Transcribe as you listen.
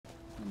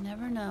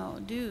never know.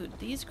 Dude,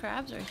 these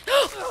crabs are...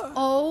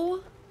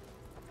 Oh!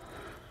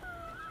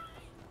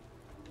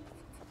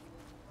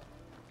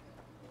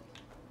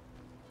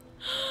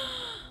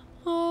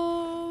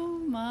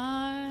 Oh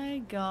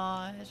my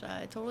gosh.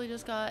 I totally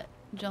just got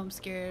jump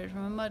scared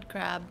from a mud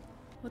crab.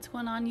 What's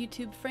going on,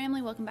 YouTube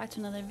family? Welcome back to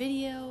another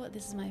video.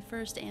 This is my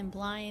first and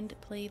blind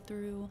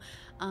playthrough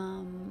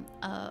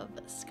of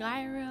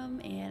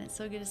Skyrim, and it's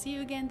so good to see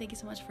you again. Thank you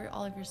so much for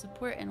all of your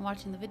support and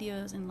watching the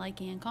videos and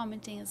liking and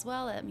commenting as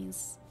well. That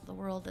means the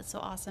world. That's so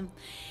awesome.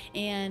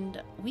 And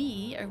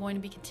we are going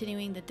to be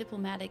continuing the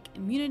diplomatic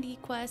immunity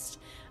quest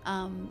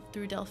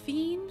through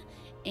Delphine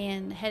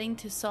and heading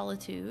to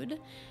Solitude.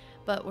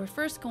 But we're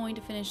first going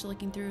to finish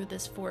looking through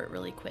this fort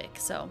really quick.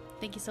 So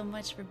thank you so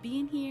much for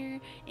being here.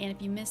 And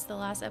if you missed the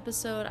last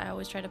episode, I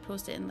always try to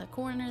post it in the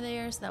corner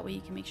there, so that way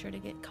you can make sure to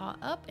get caught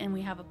up. And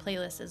we have a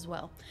playlist as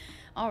well.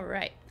 All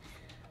right,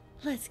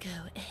 let's go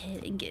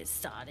ahead and get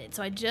started.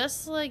 So I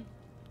just like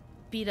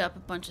beat up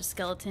a bunch of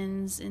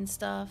skeletons and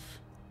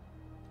stuff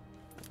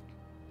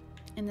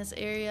in this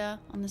area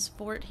on this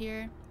fort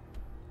here,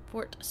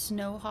 Fort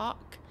Snowhawk.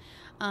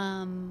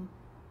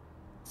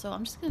 So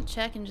I'm just gonna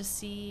check and just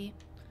see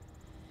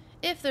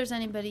if there's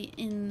anybody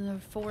in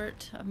the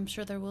fort. I'm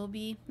sure there will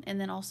be.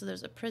 And then also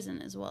there's a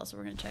prison as well, so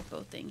we're gonna check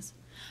both things.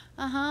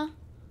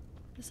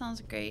 This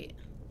sounds great.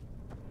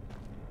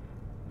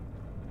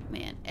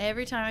 Man,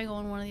 every time I go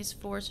in one of these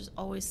forts, there's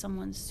always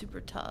someone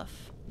super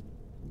tough.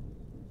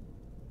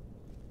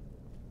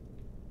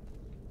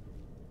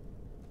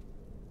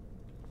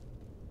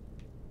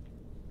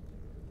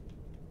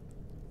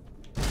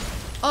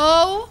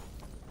 Oh!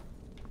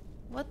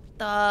 What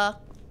the?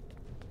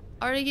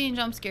 Already getting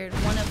jump scared.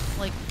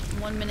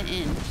 1 minute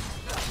in.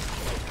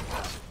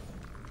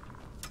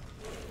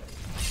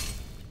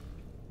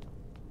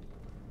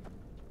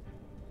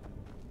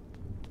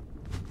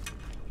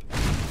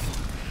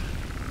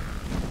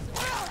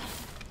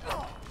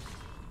 Oh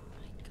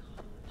my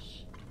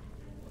gosh.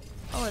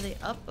 Oh, are they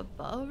up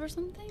above or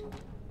something?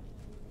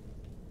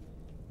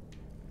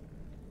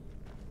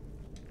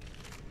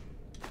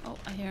 Oh,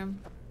 I hear him.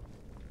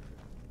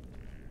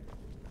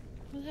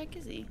 Where the heck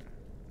is he?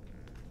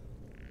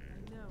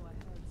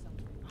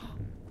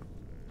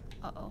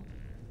 Uh-oh.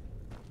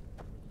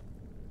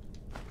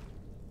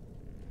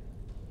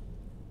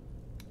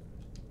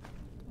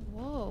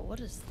 Whoa, what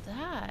is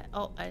that?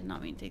 Oh, I did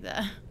not mean to take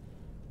that.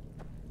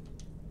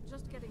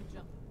 Just getting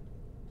jumped.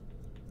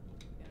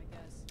 Yeah, I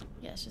guess.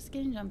 Yeah, it's just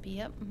getting jumpy,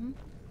 yep.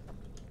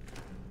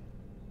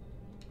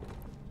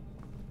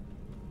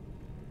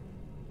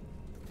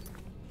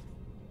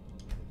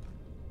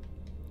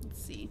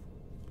 Let's see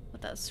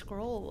what that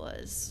scroll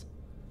was.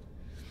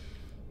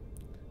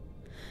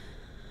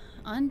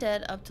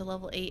 Undead up to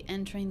level 8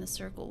 entering the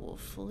circle will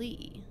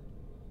flee.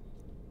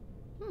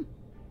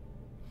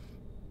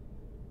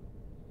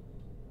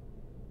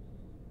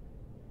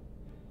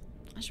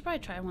 I should probably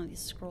try one of these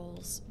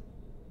scrolls.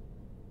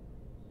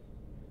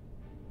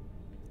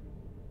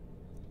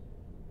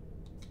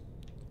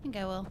 I think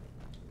I will.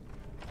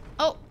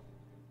 Oh!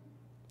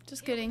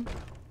 Just kidding.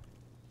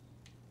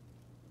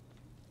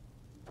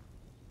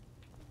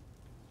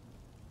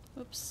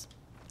 Oops.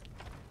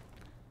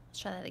 Let's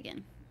try that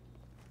again.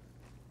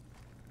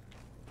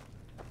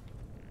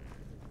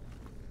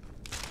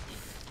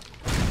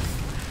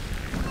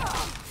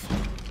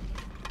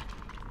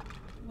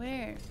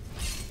 Where?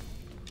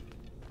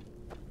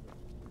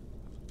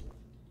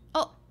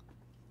 Oh!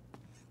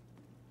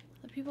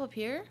 The people up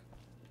here?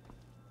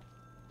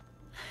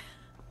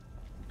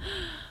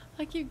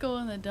 I keep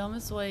going the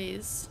dumbest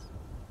ways.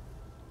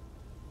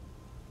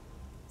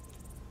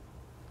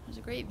 There's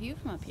a great view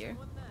from up here.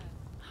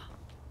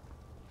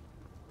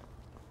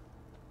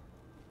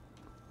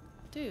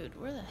 Dude,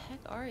 where the heck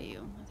are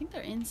you? I think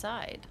they're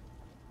inside.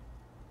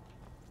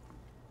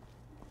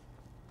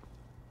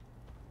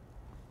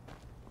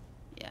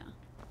 Yeah.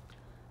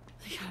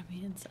 They gotta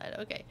be inside.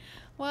 Okay.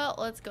 Well,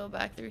 let's go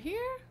back through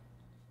here.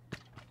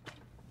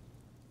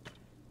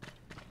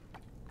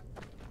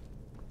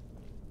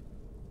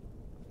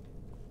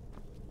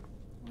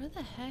 Where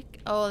the heck?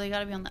 Oh, they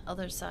gotta be on the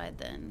other side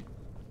then.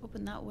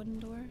 Open that wooden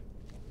door.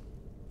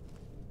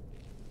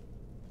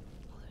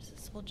 Oh, there's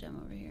this whole gem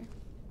over here.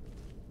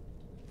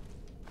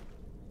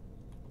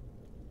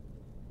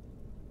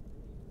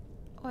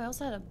 Oh, I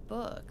also had a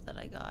book that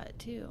I got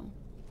too.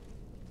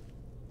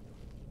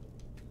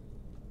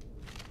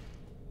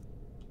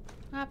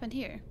 What happened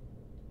here?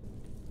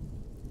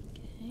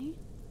 Okay.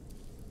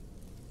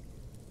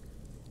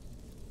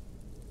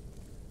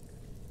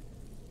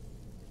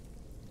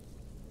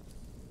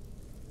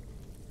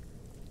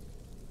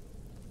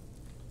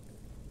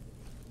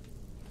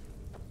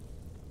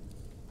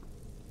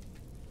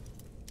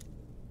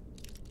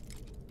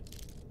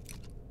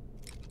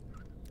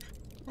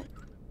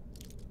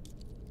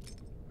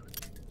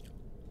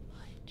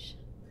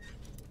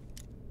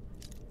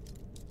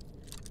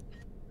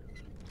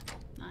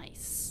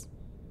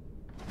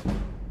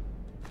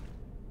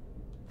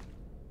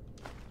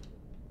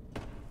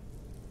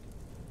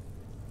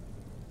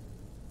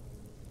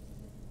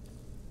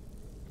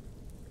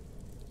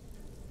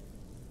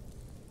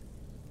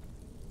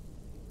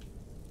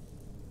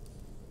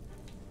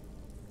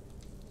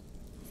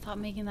 Stop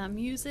making that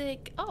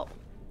music. Oh.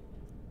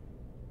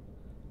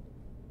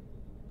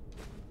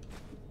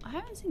 I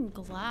haven't seen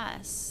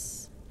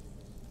glass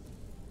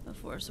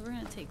before, so we're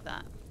gonna take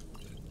that.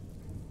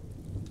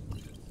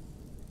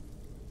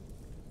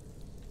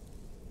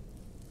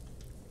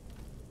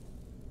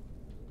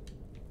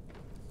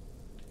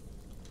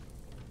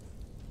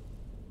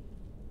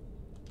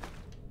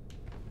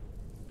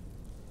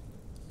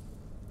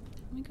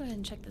 Let me go ahead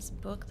and check this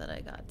book that I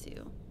got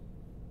to.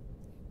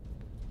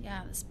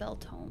 Yeah, the spell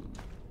tome.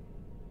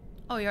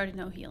 Oh, you already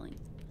know healing.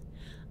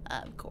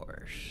 Of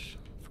course.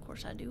 Of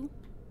course I do.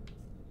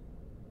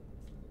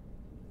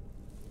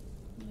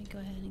 Let me go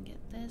ahead and get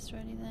this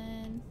ready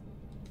then.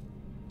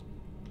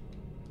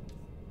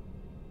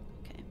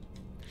 Okay.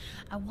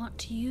 I want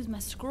to use my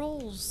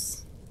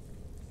scrolls.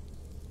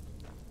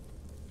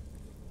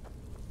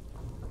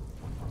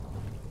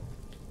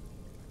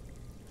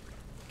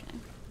 Okay.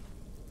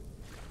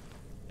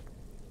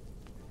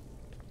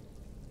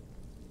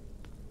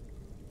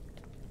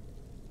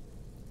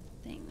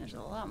 Dang, there's a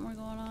lot more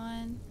going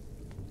on.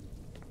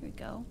 Here we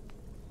go.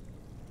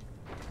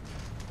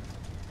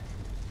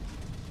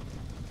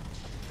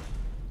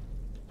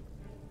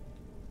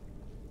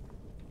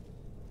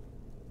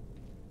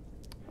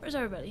 Where's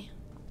everybody?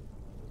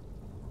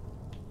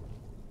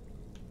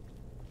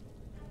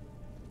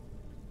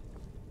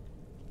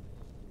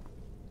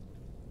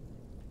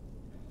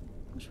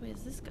 Which way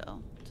does this go?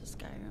 To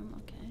Skyrim,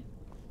 okay.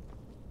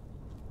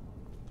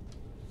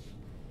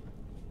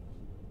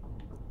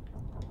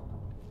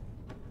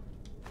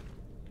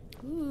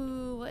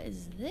 Ooh, what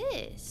is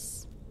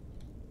this?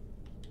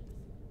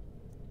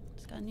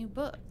 It's got a new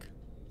book.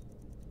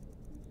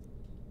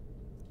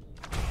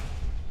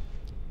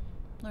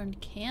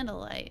 Learned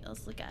candlelight.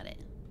 Let's look at it.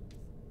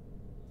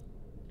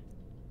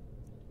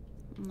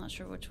 I'm not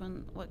sure which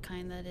one, what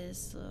kind that is,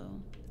 so.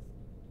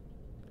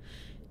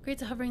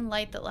 Creates a hovering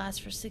light that lasts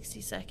for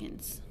 60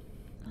 seconds.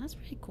 That's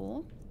pretty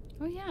cool.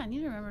 Oh yeah, I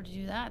need to remember to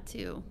do that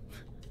too.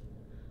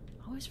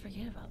 I always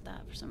forget about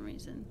that for some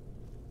reason.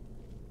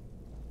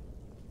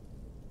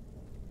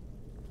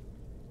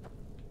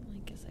 I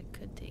guess I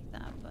could take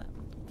that, but I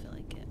don't feel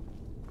like it.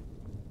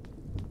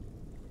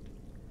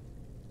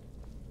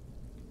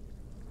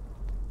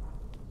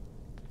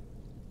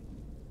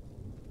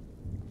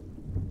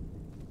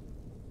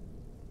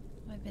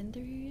 Have I been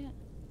through here yet?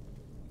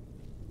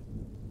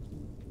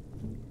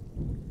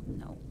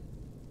 No.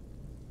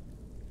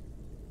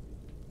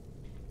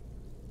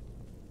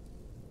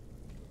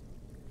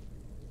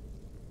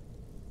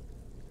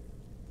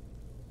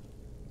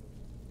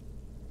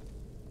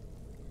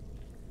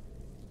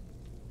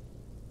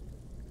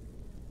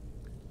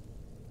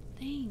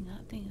 Dang,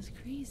 that thing is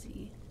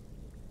crazy.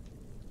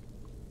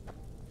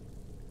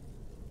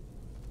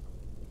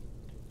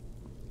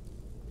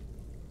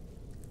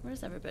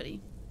 Where's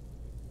everybody?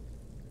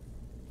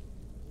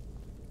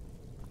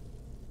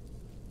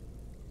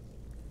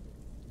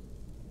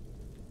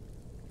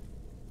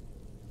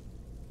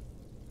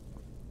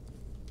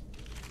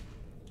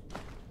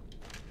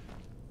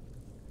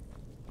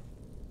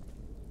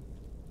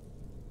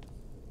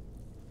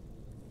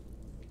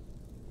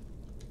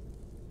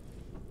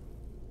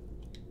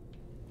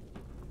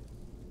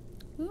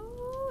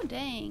 Ooh,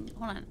 dang.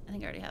 Hold on. I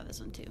think I already have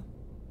this one too.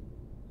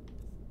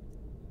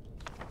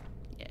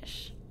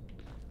 Yes.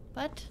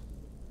 But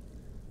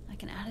I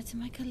can add it to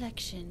my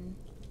collection.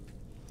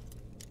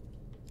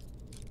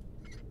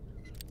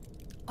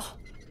 Oh.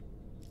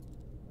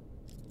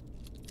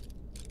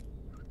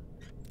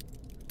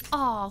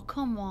 Oh,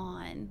 come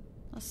on.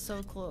 That's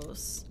so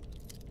close.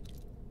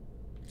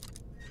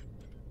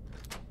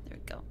 There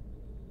we go.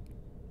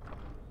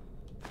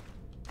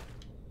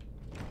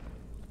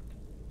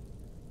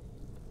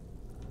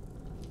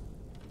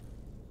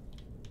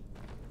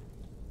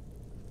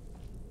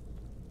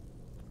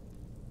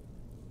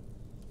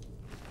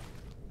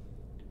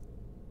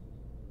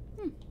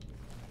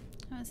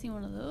 I haven't seen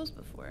one of those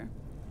before.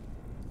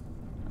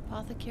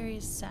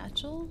 Apothecary's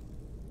satchel?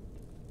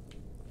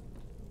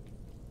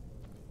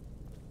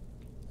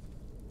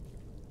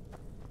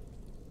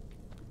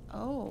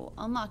 Oh,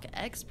 unlock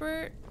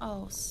expert?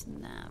 Oh,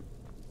 snap.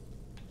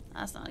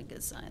 That's not a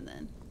good sign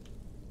then.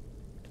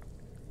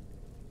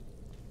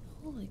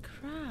 Holy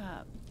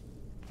crap.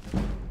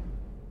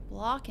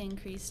 Block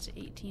increased to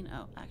 18.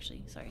 Oh,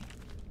 actually, sorry.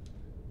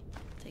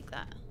 Take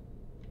that.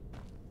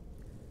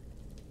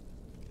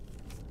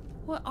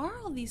 What are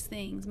all these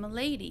things,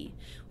 milady?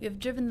 We have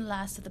driven the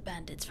last of the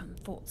bandits from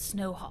Fort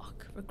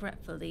Snowhawk.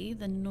 Regretfully,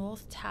 the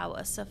North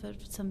Tower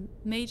suffered some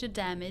major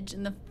damage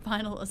in the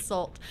final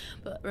assault,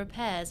 but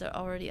repairs are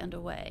already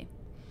underway.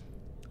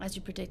 As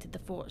you predicted, the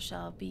fort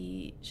should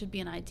be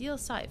an ideal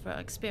site for our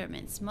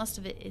experiments. Much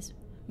of it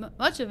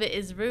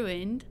is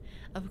ruined,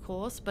 of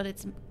course, but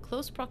its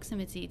close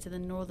proximity to the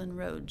northern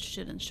road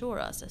should ensure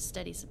us a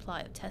steady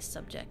supply of test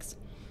subjects.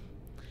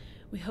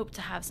 We hope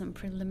to have some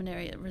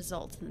preliminary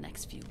results in the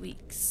next few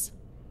weeks.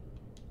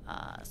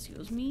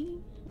 Excuse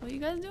me? What are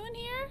you guys doing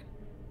here?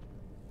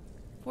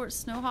 Fort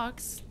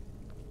Snowhawk's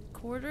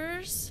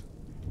quarters?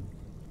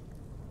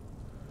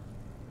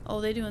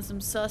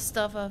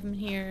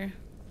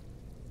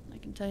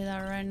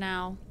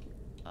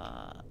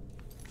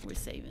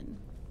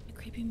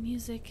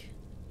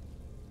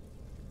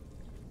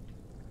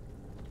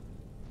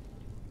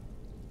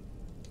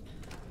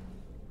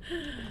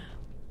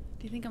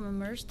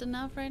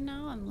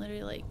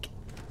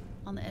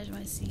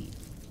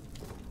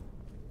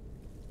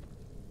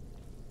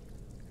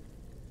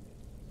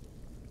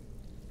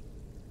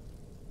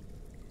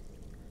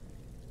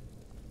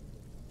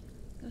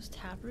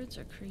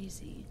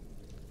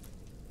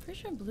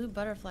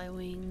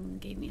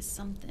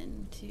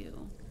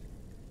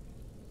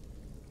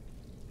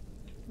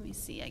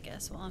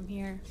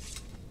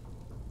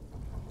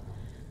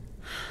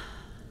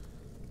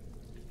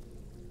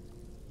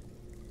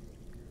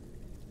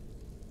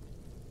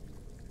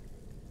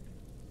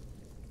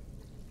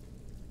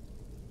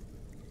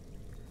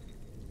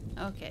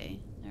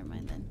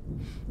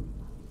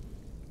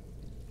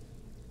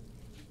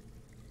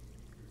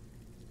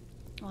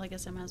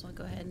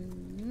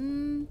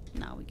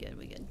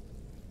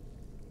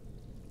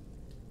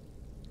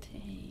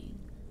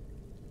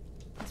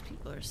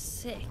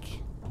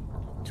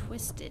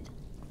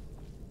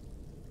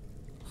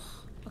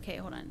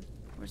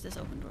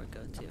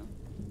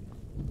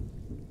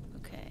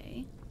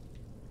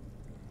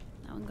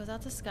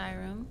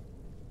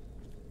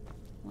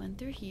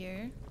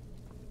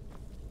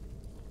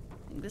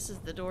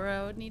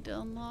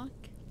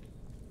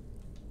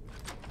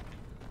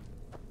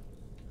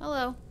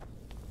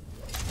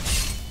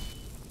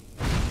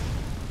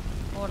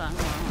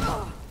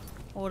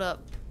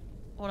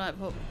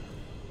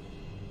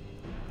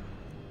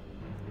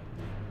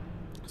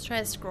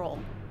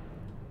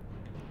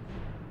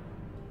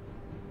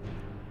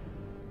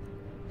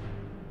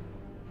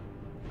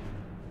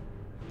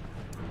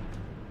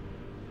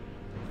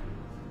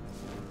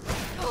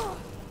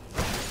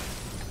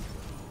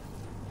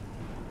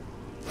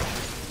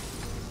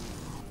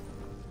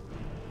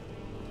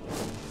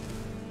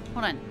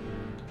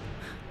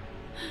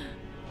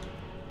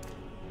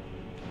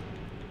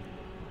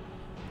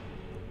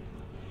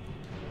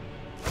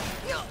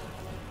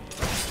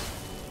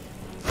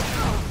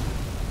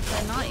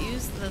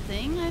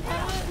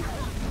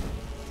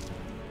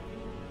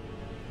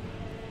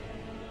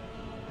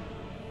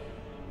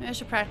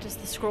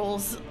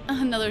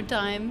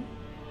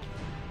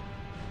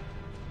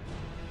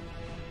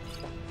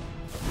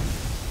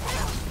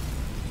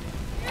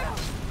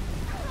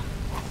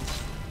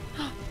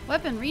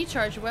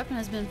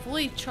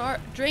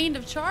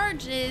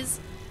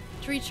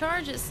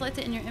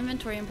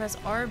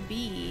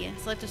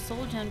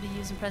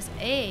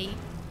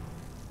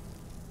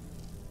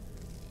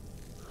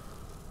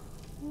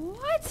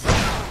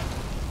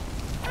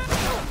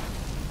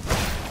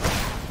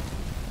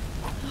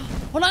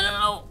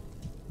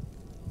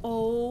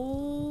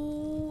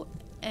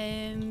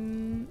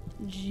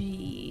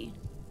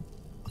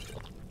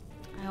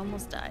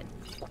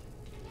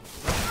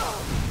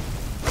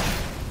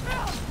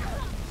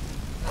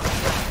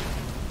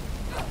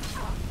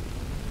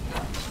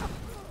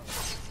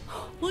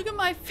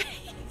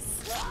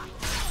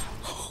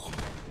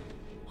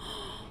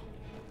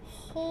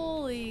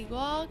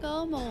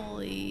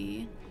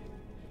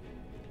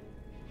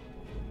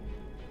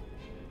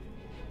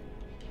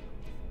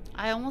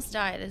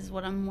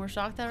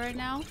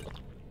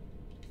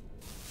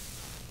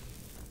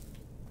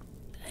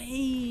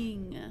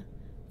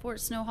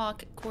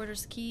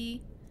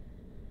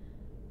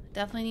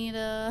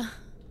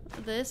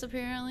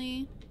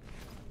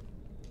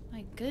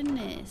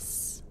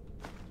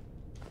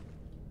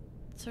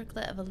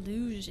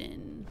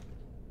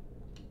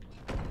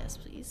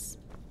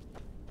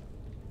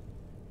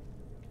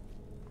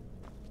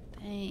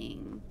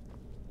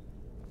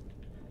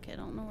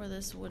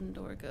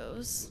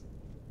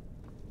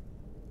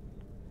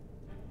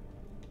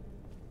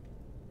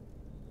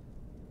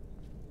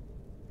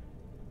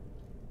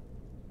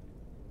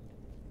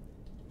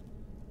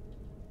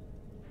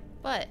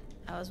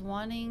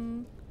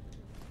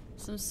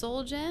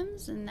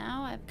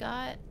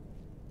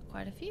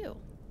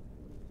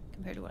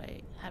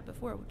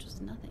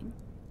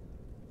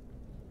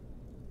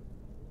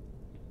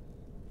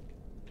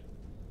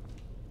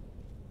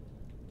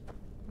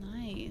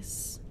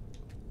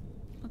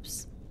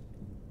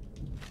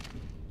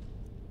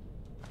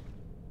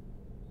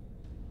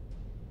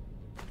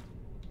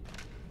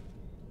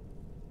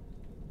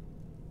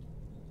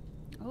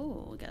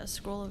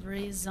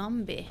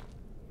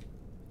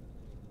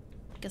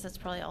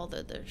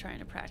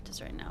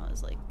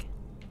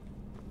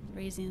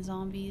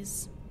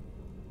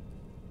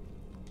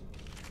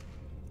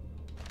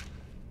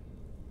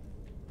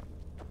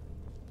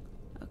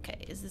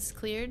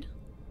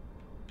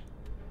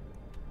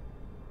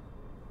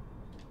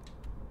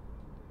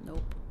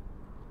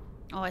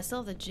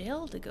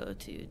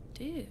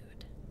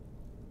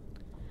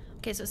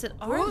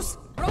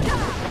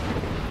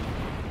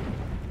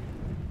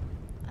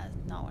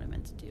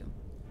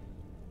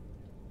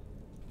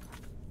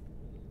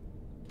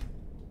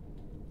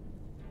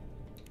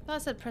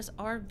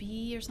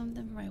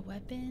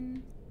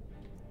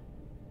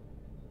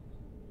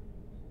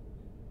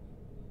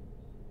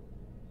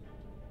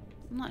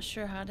 I'm not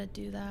sure how to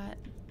do that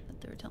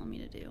they were telling me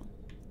to do.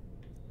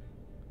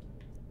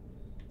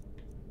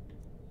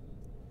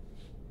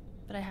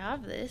 But I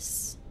have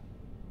this.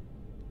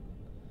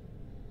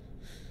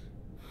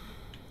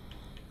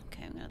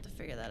 Okay, I'm gonna have to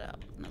figure that out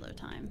another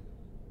time.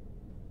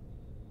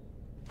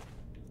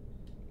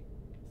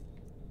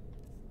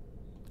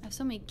 I have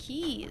so many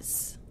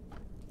keys.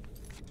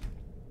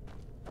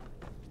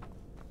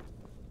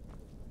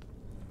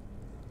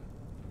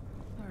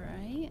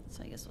 Alright,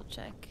 so I guess we'll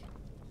check.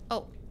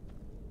 Oh,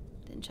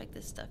 didn't check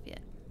this stuff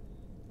yet.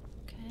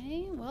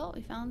 Okay, well,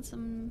 we found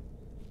some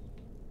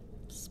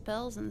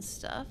spells and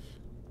stuff.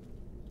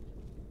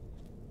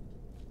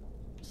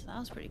 So that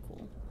was pretty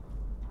cool.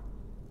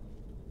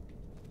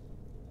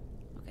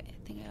 Okay,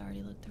 I think I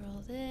already looked through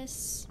all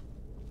this.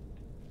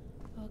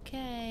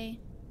 Okay.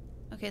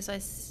 Okay, so I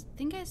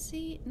think I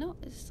see... No,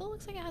 it still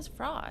looks like it has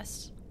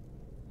frost.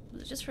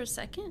 Was it just for a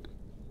second?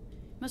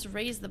 Must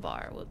raise the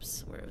bar.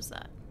 Whoops, where was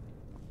that?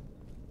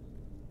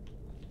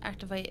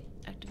 Activate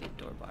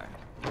door bar.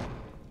 Yeah,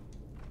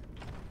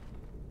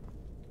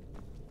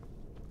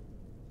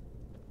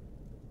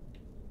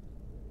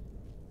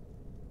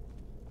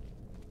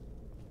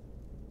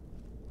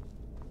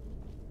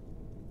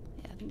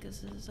 I think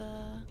this is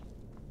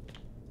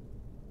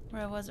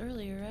where I was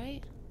earlier,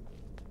 right?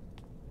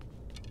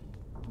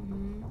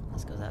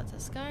 This goes out to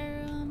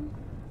Skyrim.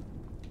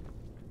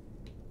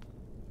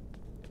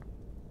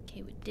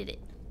 Okay, we did it.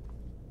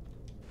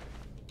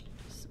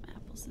 Some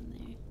apples in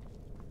there.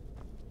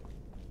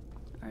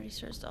 Already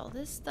searched all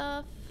this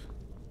stuff.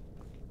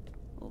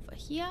 Over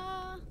here.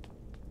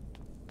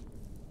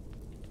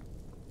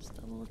 Just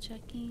double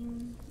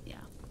checking.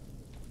 Yeah.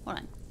 Hold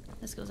on.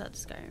 This goes out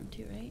to Skyrim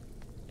too, right?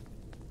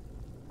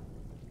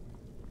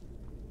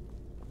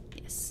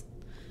 Yes.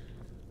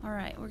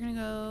 Alright, we're gonna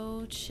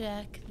go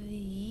check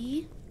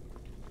the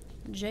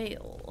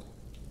jail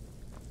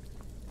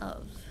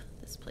of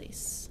this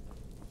place.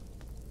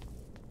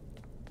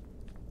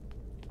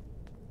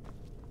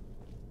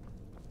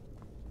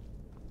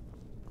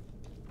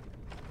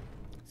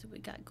 So we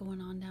got going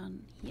on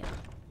down here.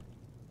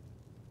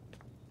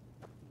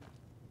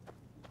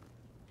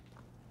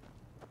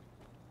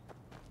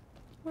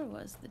 Where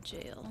was the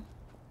jail?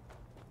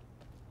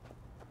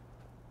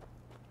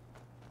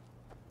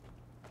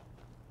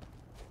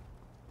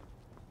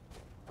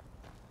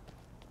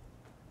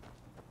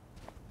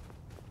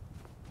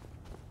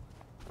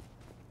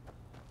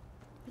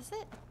 Is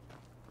it?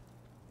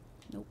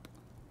 Nope.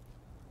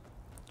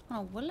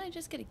 Oh, what did I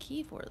just get a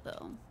key for,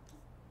 though?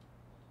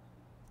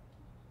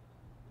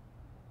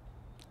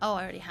 Oh,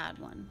 I already had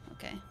one.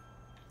 Okay. I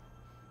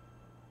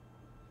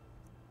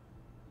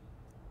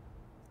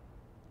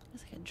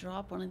guess I could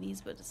drop one of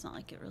these, but it's not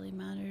like it really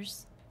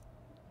matters.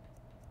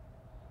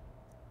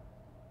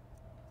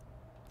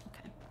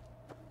 Okay.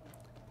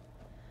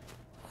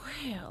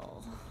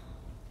 Well...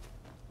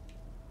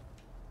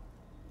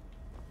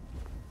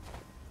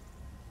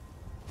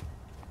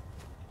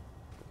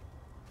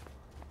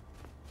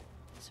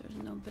 So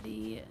there's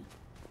nobody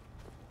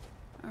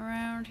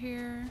around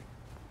here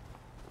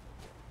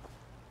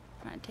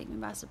trying to take me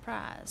by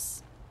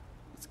surprise.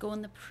 Let's go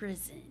in the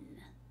prison.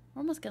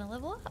 We're almost gonna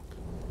level up.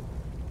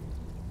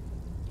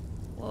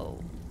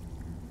 Whoa.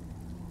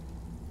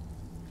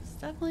 This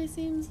definitely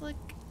seems like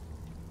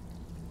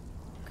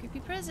a creepy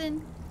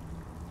prison.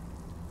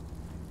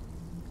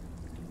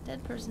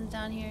 Dead person's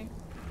down here.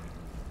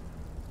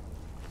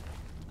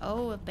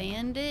 Oh, a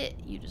bandit?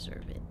 You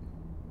deserve it.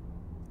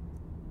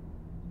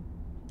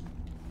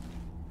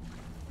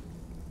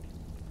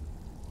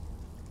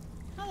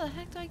 How the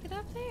heck do I get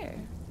up there?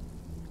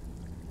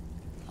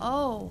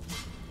 Oh.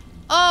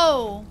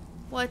 Oh!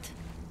 What?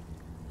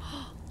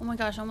 Oh my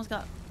gosh, I almost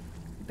got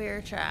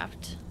bear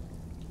trapped.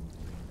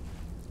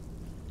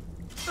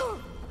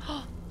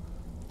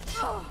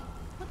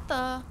 What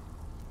the?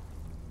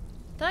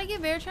 Did I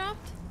get bear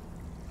trapped?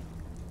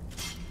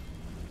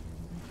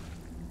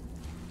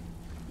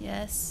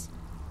 Yes.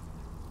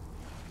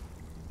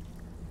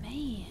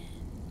 Man.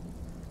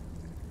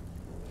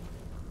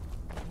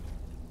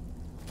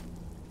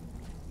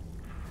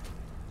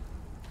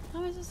 How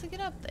am I supposed to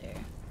get up there?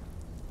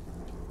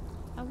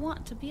 I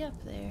want to be up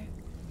there.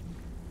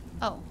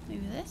 Oh,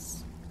 maybe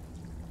this?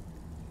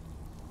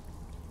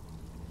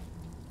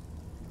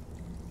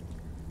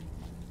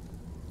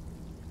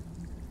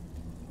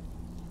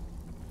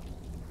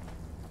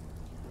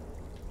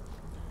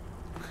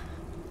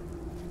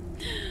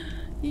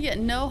 You get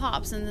no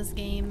hops in this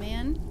game,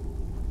 man.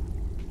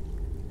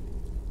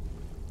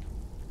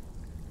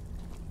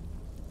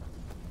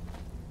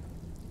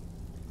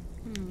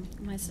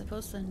 Am I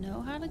supposed to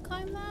know how to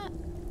climb that?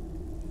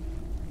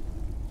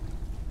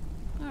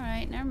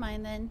 Alright, never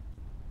mind then.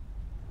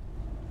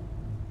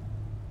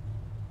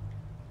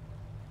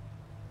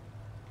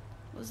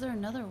 Was there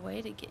another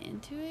way to get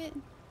into it?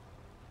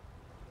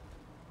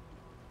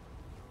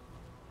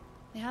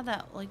 They had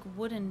that, like,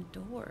 wooden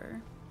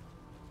door.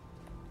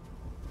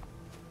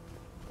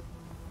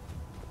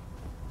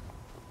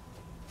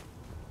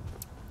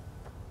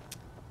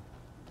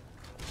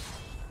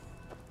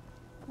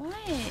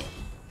 What?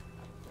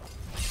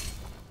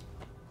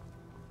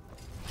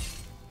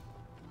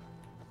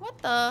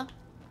 What the?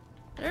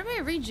 Did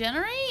everybody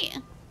regenerate?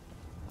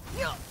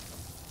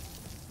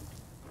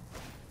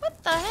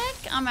 What the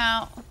heck? I'm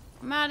out.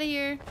 I'm out of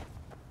here.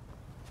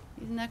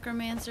 These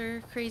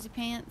necromancer crazy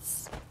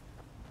pants.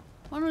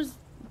 One was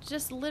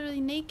just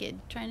literally naked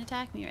trying to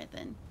attack me right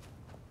then.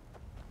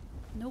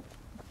 Nope.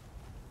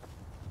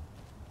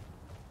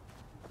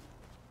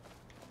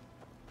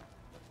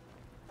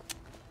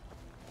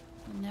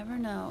 You never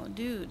know.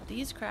 Dude,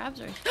 these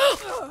crabs are...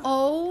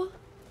 Oh!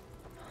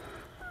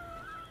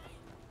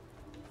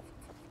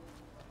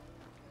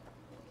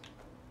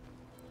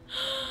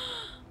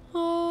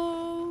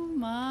 Oh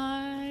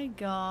my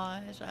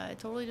gosh. I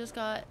totally just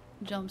got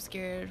jump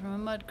scared from a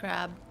mud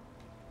crab.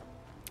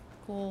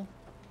 Cool.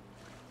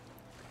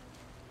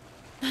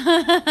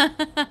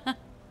 That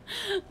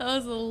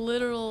was a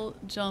literal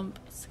jump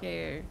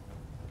scare.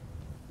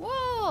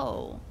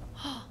 Whoa!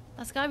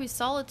 That's gotta be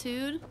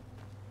Solitude.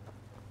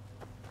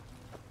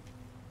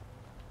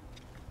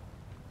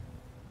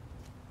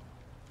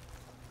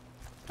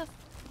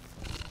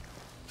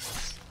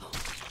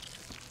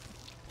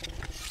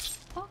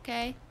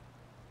 Okay.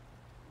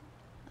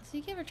 So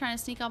you ever trying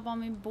to sneak up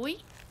on me, boy?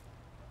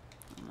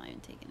 I'm not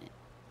even taking it.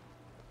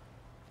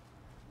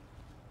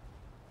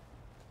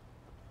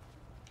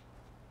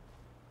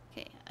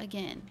 Okay,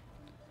 again.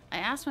 I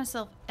ask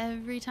myself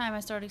every time I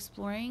start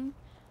exploring,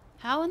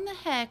 how in the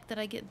heck did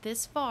I get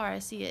this far? I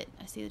see it.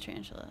 I see the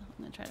tarantula.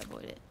 I'm gonna try to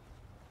avoid it.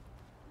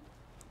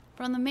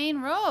 From the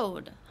main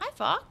road. Hi,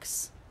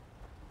 Fox.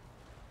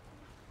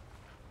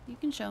 You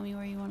can show me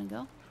where you want to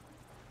go.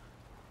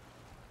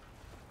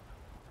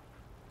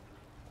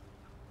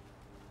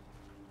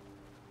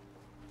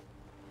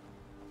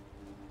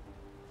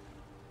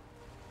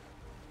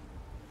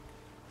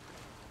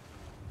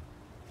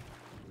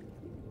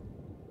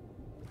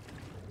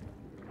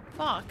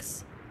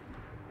 Fox.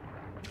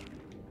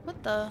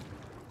 What the?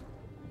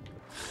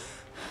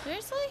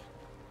 Seriously? Is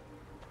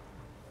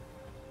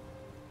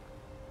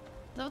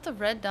that what the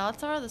red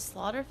dots are? The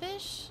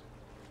slaughterfish?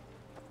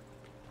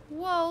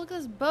 Whoa, look at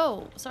this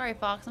boat. Sorry,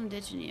 Fox, I'm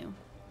ditching you.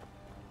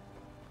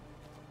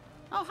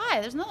 Oh,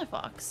 hi, there's another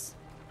fox.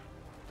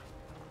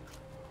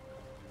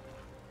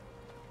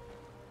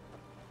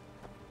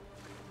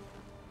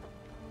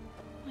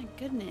 My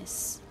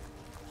goodness.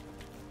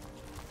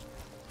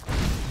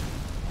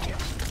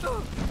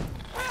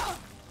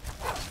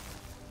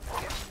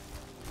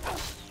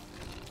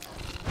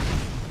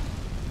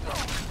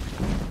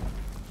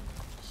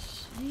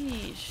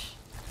 Sheesh.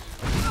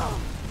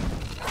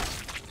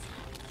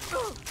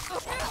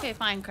 Okay,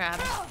 fine, crab.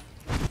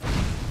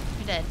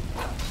 You're dead.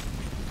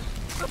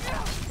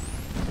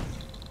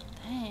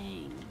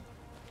 Dang.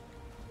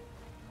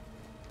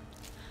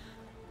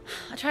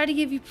 I tried to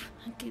give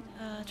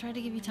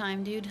you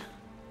time, dude.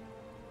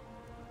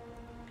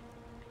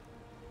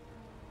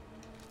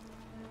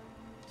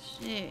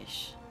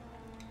 Sheesh.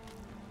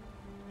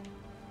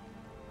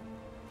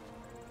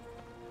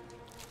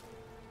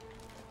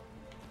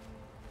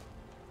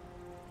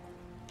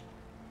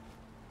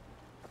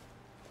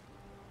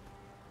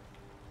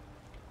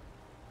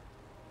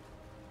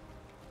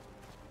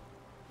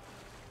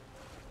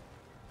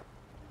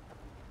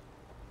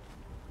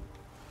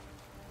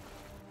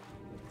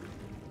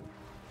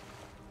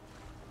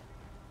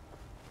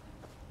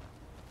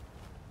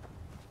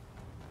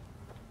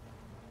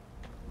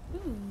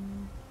 Ooh,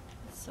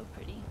 that's so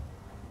pretty.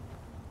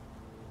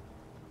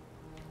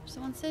 There's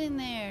someone sitting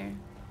there.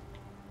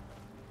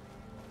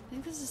 I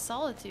think this is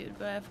Solitude,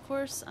 but of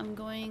course I'm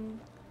going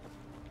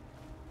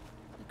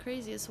the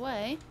craziest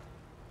way.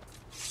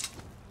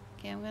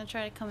 Okay, I'm gonna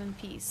try to come in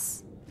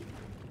peace.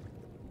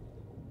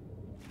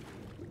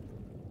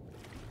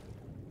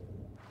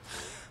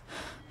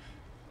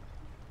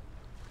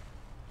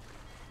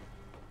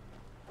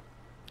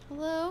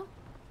 Hello?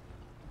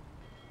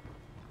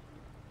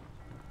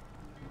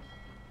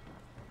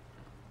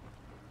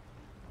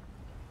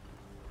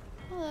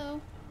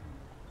 Hello?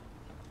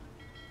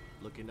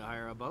 Looking to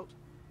hire a boat?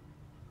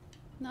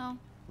 No.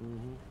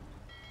 Mm-hmm.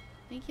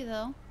 Thank you,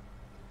 though.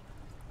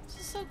 This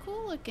is so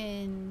cool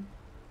looking.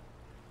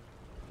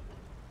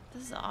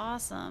 This is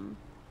awesome.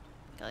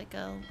 Got like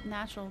a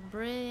natural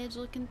bridge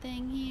looking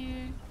thing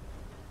here.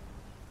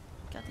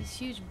 Got these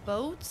huge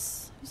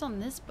boats. Who's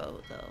on this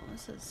boat, though?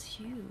 This is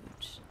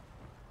huge.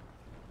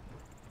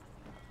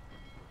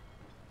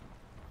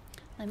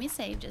 Let me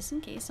save just in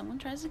case someone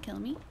tries to kill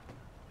me.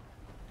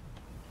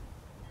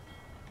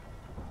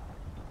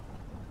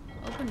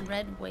 Open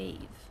red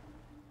wave.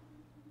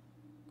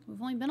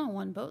 We've only been on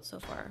one boat so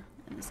far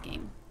in this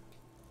game.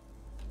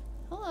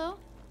 Hello.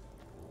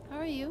 How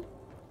are you?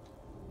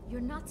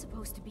 You're not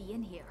supposed to be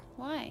in here.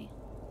 Why?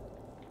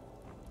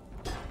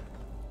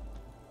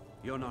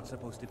 You're not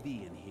supposed to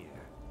be in here.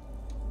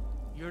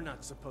 You're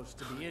not supposed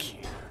to be in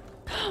here.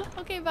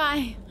 Okay,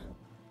 bye.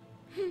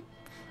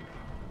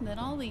 Then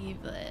I'll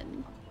leave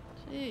then.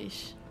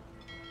 Sheesh.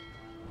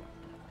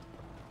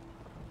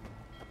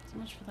 So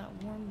much for that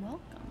warm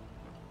welcome.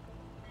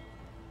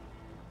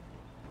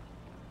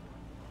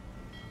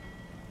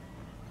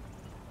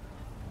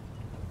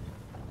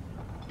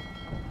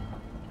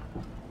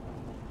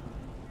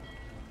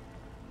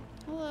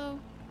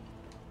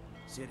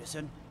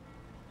 Citizen,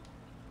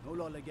 no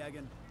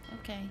lollygagging.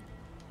 Okay.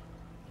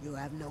 You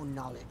have no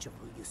knowledge of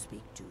who you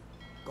speak to.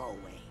 Go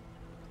away.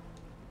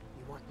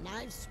 You want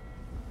knives?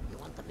 You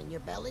want them in your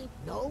belly?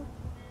 No?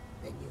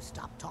 Then you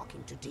stop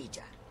talking to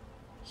Dija.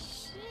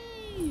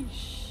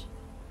 Sheesh.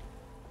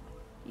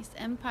 East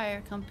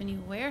Empire Company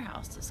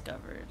warehouse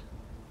discovered.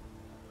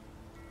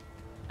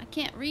 I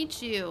can't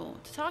reach you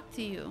to talk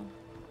to you.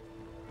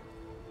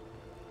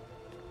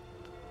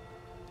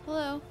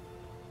 Hello.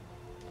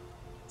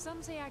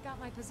 Some say I got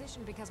my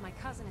position because my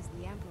cousin is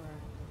the Emperor.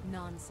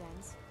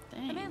 Nonsense.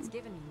 Dang. The man's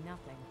given me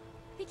nothing.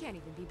 He can't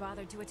even be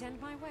bothered to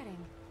attend my wedding.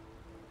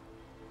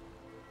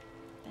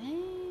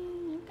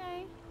 Dang,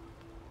 okay.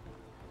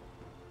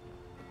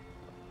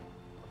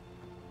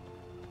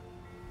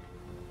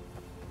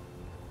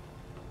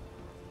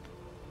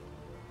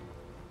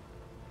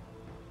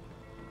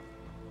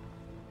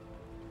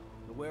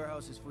 The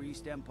warehouse is for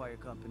East Empire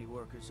Company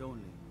workers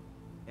only.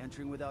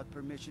 Entering without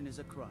permission is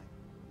a crime.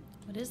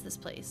 What is this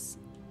place?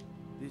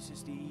 This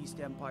is the East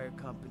Empire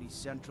Company's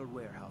central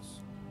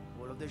warehouse.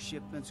 All of their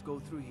shipments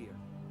go through here.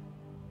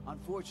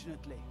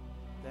 Unfortunately,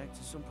 thanks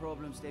to some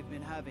problems they've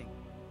been having,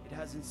 it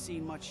hasn't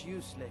seen much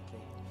use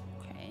lately.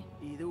 Okay.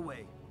 Either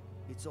way,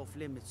 it's off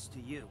limits to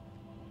you.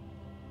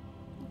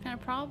 What kind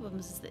of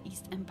problems is the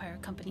East Empire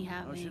Company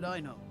having? How should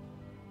I know?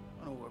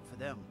 I don't work for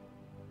them.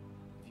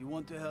 If you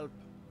want to help,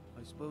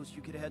 I suppose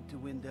you could head to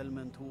Windhelm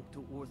and talk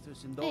to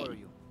Orthus and Hey.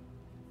 Dario.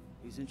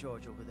 He's in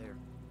charge over there.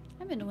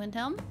 I've been to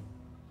Windhelm.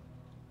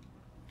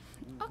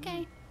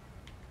 Okay.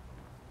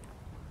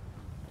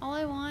 All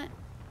I want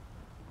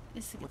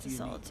is to get What to do you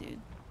need?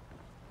 Solitude.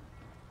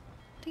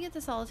 To get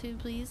to Solitude,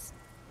 please.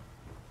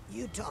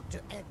 You talk to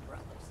Ed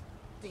Brothers.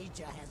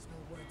 Dija has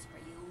no words for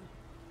you.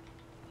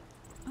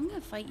 I'm gonna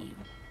fight you.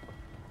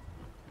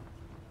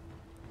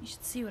 You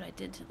should see what I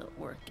did to the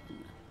orc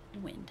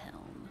in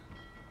Windhelm.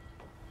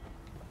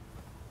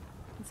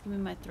 It's gonna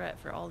be my threat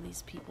for all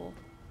these people.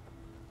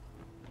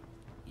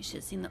 You should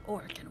have seen the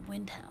orc in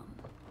Windhelm.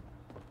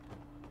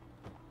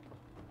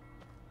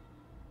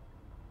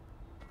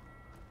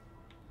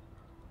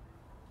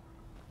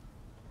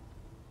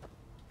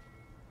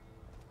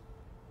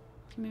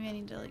 Maybe I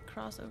need to like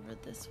cross over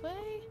this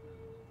way.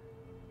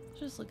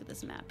 Just look at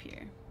this map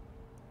here.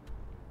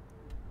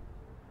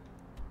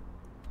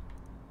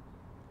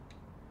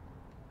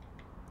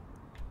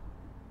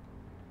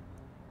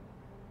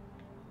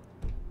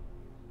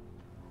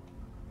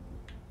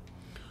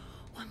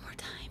 One more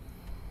time.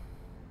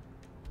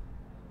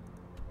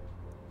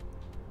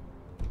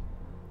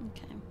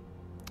 Okay.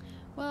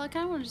 Well, I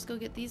kind of want to just go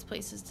get these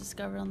places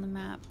discovered on the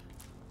map,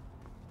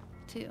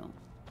 too.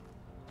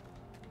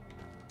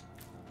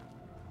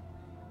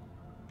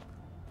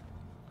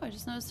 Oh, I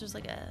just noticed there's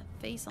like a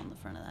face on the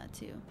front of that,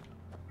 too.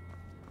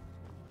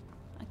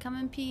 I come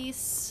in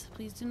peace.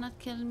 Please do not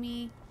kill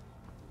me.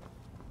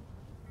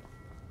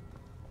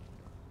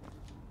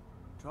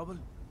 Trouble?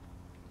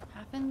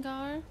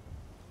 Hafengar?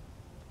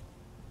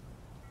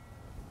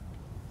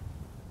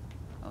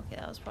 Okay,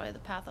 that was probably the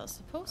path I was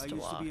supposed I to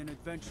used walk. to be an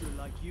adventurer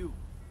like you.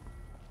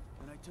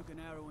 And I took an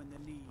arrow in the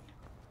knee.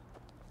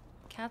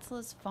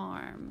 Catzla's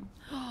farm.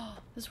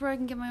 This is where I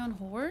can get my own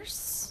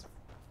horse?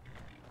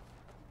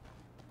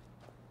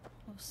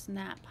 Oh,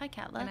 snap. Hi,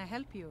 Catla. Can I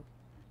help you?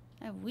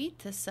 I have wheat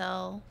to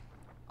sell.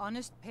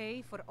 Honest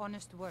pay for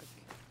honest work.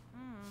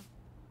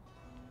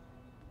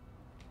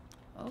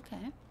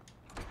 Okay.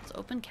 Let's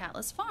open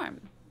Catla's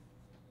farm.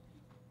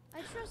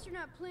 I trust you're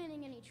not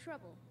planning any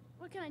trouble.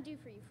 What can I do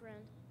for you,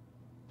 friend?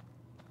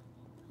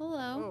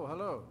 Hello. Oh,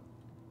 hello.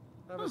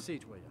 Have Huh. a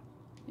seat, will you?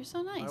 You're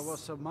so nice. I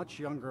was a much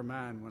younger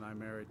man when I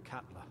married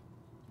Katla.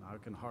 Now I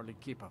can hardly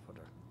keep up with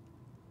her.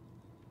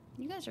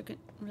 You guys are good,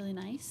 really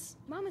nice.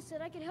 Mama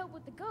said I could help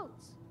with the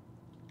goats.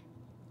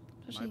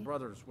 My Especially,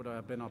 brothers would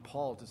have been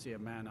appalled to see a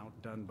man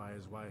outdone by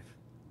his wife,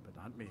 but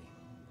not me.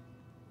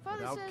 Father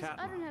Without says I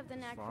Katla, don't have the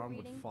his knack for farm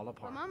would reading, fall but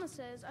apart. Mama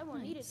says I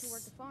won't need it to work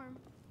Nice. the farm.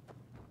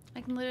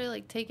 I can literally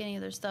like take any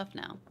of their stuff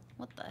now.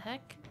 What the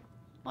heck?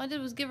 All I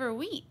did was give her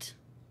wheat.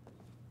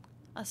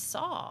 A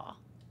saw.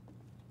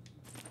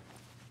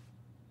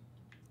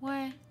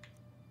 Why?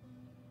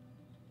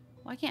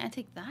 Why can't I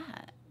take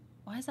that?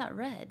 Why is that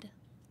red?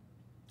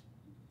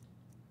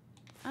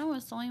 I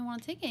almost don't even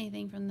want to take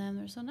anything from them.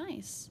 They're so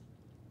nice.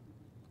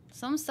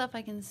 Some stuff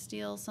I can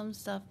steal, some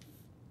stuff...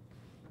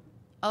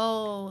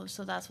 Oh,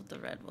 so that's what the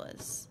red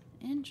was.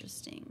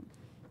 Interesting.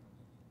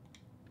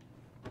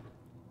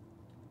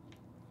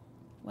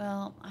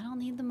 Well, I don't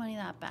need the money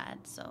that bad,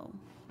 so...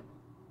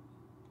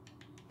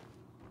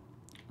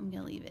 I'm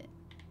gonna leave it.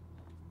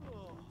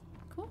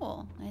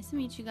 Cool. Nice to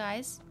meet you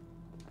guys.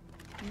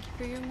 Thank you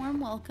for your warm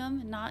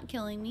welcome and not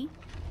killing me.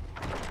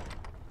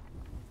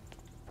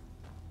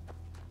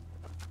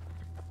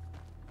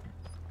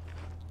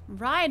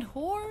 Ride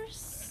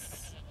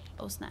horse?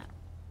 Oh snap.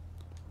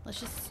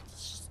 Let's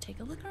just take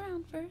a look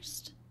around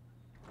first.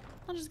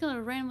 I'm not just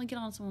gonna randomly get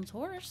on someone's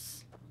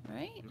horse,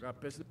 right? You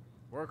got business?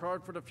 Work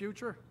hard for the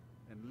future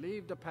and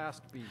leave the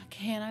past be.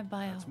 Can I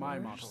buy That's a my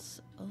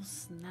horse? motto. Oh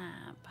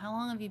snap. How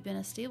long have you been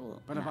a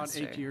stable Been about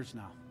master? 8 years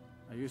now.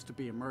 I used to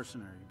be a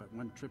mercenary, but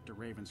one trip to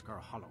Ravenscar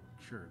Hollow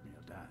cured me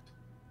of that.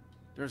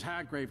 There's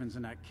hag ravens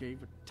in that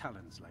cave with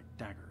talons like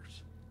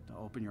daggers.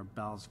 They'll open your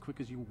bowels quick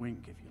as you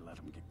wink if you let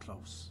them get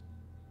close.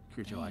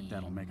 Creature like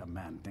that'll make a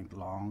man think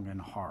long and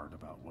hard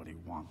about what he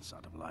wants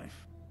out of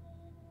life.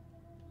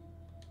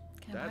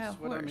 Can I buy a That's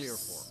what I'm here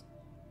horse?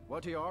 for.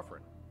 What are you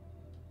offering?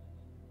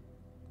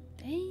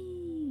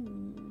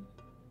 Dang.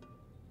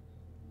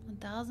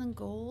 1,000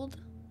 gold?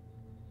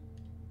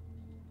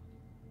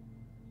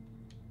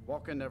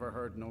 Walking never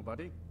hurt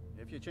nobody.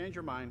 If you change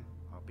your mind,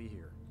 I'll be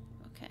here.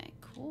 Okay,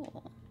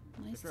 cool.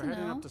 Nice If you're to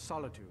heading know. up to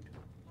Solitude,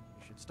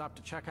 you should stop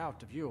to check out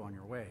the view on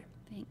your way.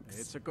 Thanks.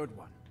 It's a good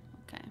one.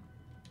 Okay.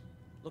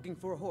 Looking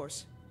for a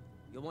horse?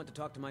 You'll want to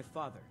talk to my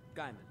father,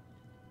 Gaiman.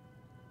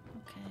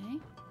 Okay.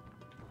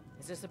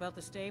 Is this about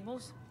the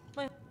stables?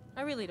 Well,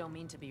 I really don't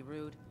mean to be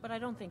rude, but I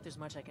don't think there's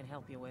much I can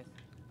help you with.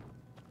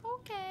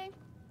 Okay.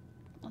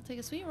 I'll take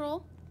a sweet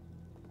roll.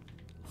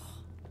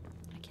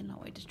 I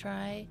cannot wait to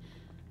try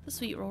the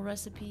sweet roll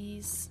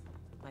recipes.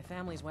 My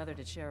family's weathered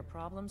its share of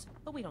problems,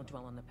 but we don't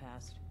dwell on the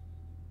past.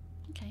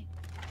 Okay.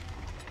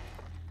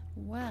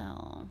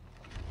 Well,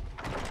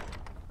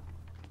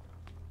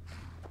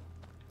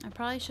 I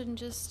probably shouldn't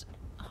just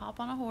hop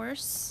on a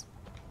horse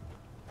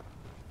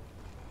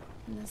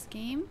in this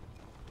game,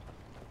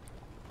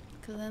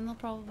 because then they'll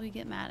probably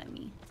get mad at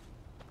me.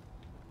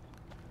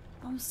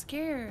 I'm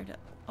scared.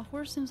 A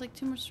horse seems like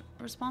too much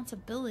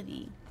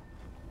responsibility.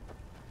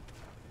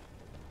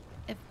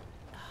 If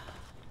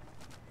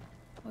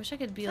I wish I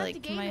could be Talk to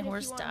like, can my Gaiman if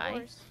horse you want a die?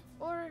 horse.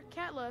 Or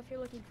Katla if you're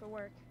looking for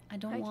work. I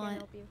don't can't want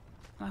help you.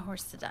 my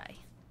horse to die.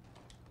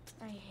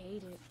 I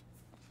hate it.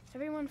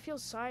 Everyone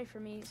feels sorry for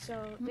me,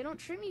 so they don't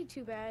treat me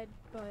too bad,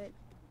 but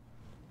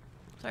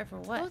Sorry for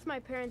what? both my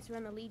parents were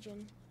in the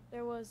Legion.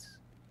 There was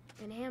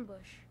an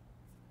ambush.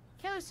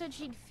 Kayla said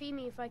she'd feed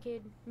me if I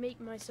could make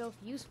myself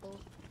useful.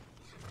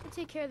 I'd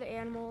take care of the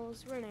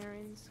animals, run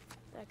errands,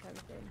 that kind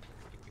of thing.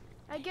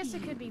 I guess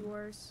it could be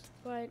worse,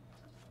 but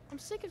I'm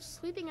sick of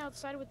sleeping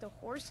outside with the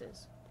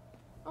horses.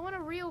 I want a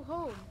real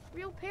home,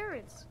 real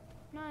parents,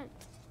 not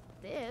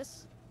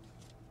this.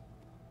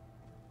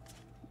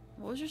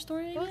 What was your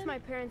story again? Both my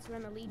parents were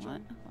in the Legion.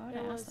 What? Why would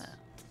There I was ask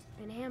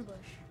that? an ambush.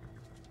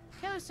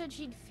 Kayla said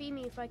she'd feed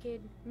me if I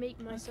could make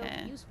myself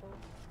Okay. useful.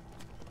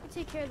 I'd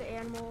take care of the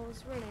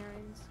animals, run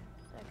errands,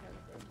 that kind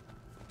of thing.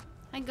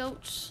 Hi,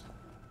 goats.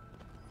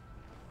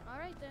 All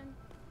right then.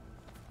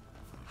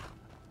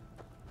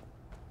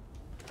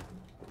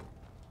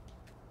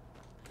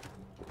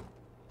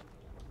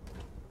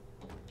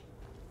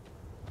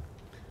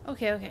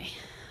 Okay.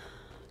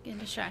 Getting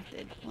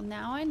distracted. Well,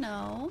 now I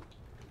know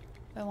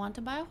if I want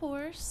to buy a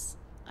horse,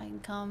 I can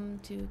come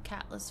to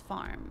Katla's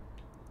farm.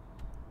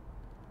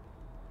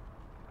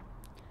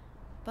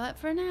 But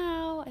for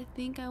now, I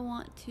think I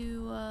want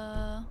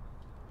to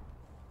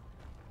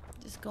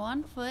just go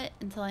on foot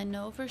until I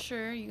know for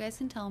sure. You guys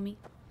can tell me.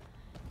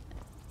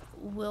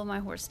 Will my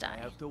horse I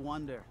die? have to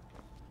wonder.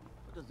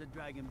 What does the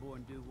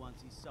Dragonborn do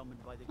once he's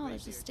summoned by the Oh,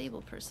 there's a Greybeards?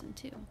 stable person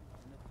too.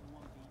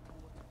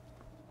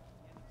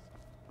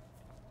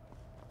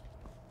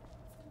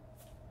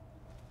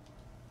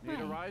 Need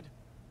Hi. a ride?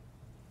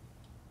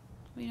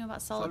 What do you know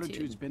about Solitude?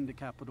 Solitude's been the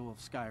capital of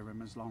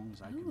Skyrim as long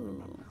as I can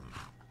remember.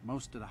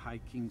 Most of the High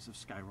Kings of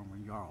Skyrim were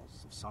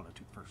Jarls of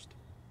Solitude first.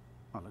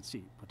 Well, let's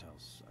see, what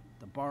else?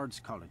 The Bard's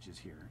College is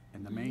here,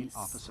 and the main Nice.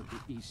 office of the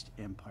East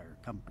Empire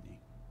Company.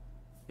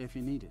 If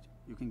you need it,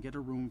 you can get a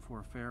room for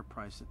a fair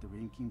price at the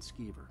Rinking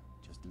Skeever,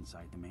 just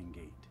inside the main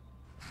gate.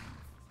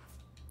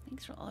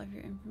 Thanks for all of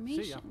your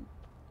information.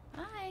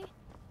 Bye.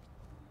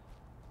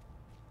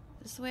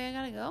 This the way I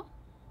gotta go?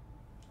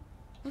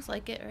 Looks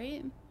like it,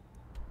 right?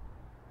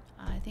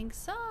 I think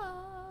so.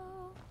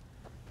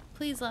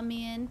 Please let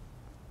me in.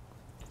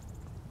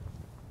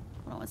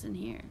 I don't know what's in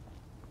here.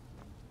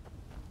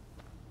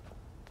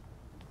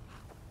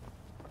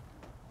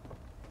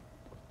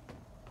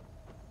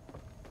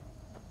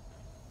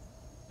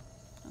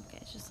 Okay,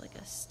 it's just like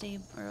a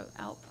stable or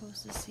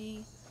outpost to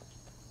see.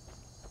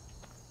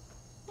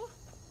 Whew.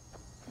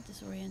 That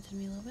disoriented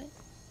me a little bit.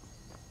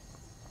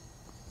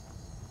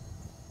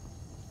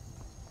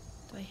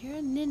 Do I hear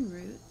a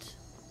Ninroot?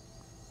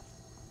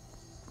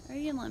 Are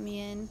you gonna let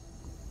me in?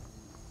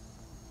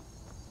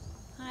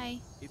 Hi.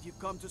 If you've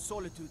come to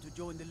Solitude to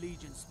join the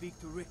Legion, speak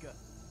to Rika.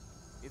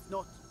 If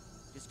not,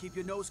 just keep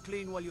your nose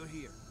clean while you're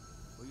here,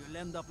 or you'll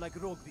end up like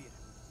Rogvir.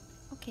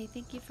 Okay,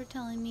 thank you for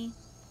telling me.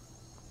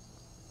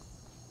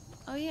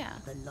 Oh yeah.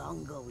 The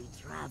longer we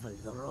travel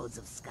the roads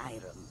of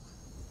Skyrim,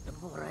 the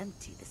more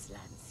empty this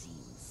land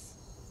seems.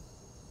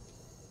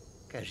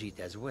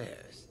 Khajiita's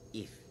wares,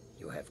 if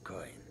you have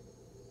coin.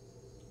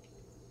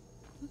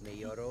 May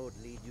your road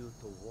lead you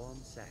to warm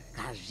sands.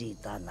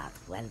 Khajiit are not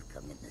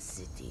welcome in the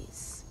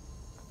cities,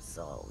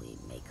 so we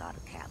make our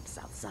camps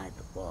outside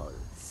the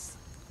walls.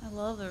 I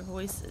love their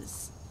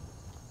voices.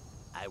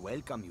 I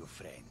welcome you,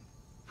 friend.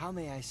 How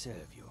may I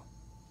serve you?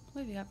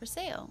 What have you got for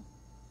sale?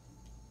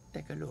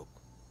 Take a look.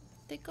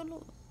 Take a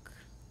look.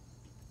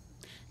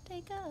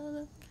 Take a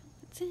look.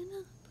 It's in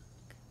a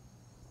book.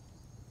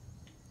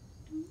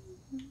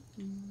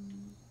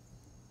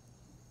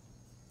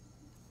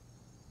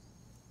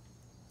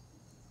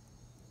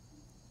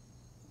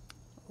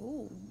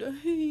 Oh,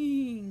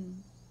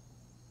 dang.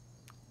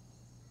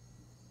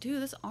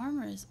 Dude, this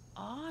armor is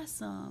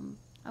awesome.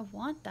 I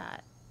want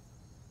that.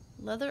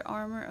 Leather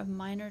armor of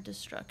minor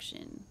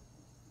destruction.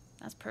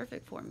 That's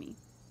perfect for me.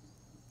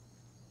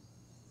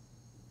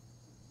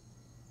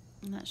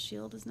 And that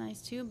shield is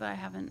nice too, but I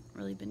haven't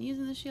really been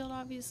using the shield,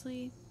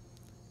 obviously.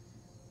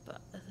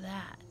 But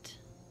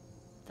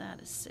that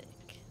is sick.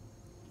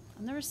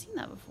 I've never seen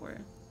that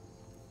before.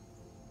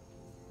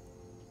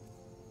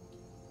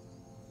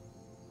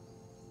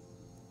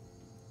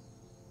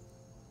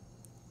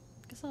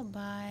 Guess I'll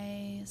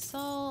buy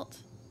salt.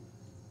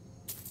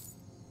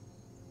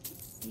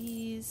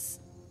 These.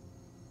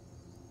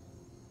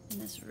 And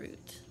this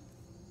root.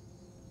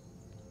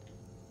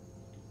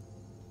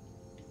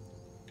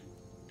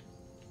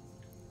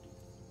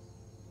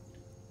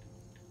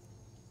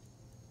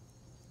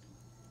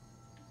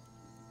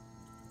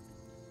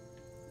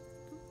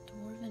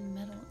 Dwarven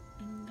metal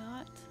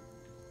ingot.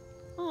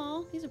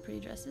 Oh, these are pretty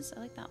dresses. I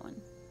like that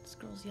one. This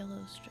girl's yellow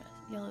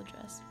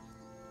dress.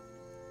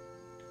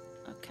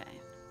 Okay.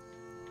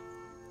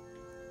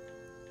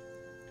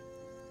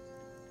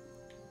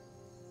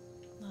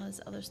 A lot of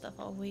this other stuff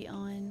I'll wait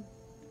on.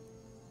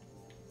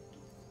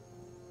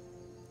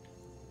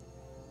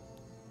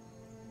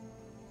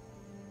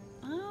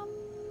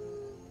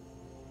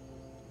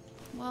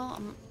 Well,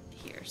 I'm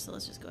here, so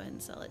let's just go ahead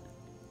and sell it.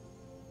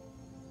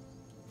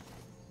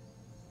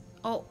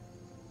 Oh.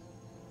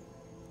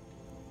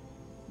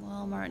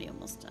 Well, I'm already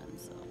almost done,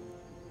 so.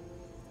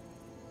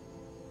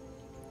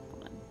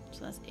 Hold on.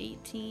 So that's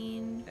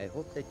 18. I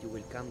hope that you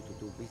will come to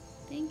do business.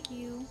 Thank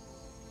you.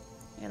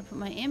 I gotta put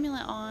my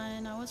amulet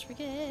on. I always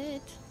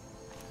forget.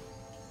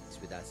 It's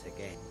with us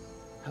again.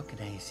 How can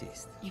I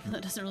assist? Even though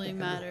it doesn't really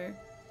matter.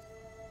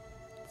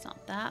 It's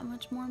not that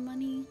much more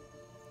money.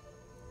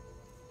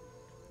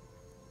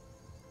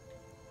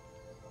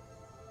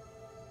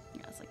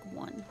 Yeah, it's like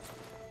 1.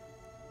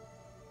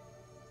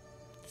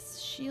 This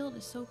shield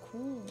is so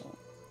cool.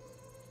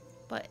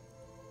 But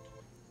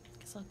I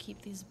guess I'll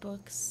keep these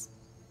books.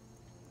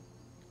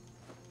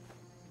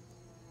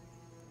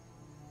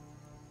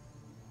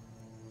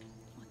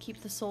 I'll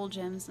keep the soul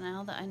gems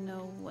now that I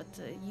know what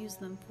to use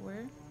them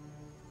for.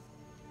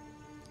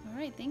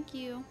 Alright, thank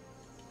you.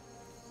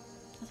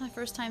 That's my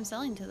first time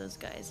selling to those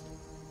guys.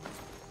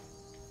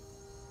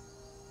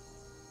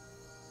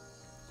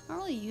 I don't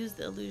really use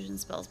the illusion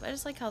spells, but I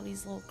just like how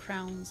these little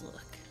crowns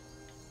look.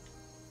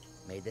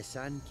 May the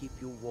sun keep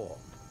you warm,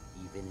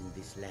 even in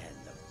this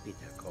land of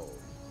bitter cold.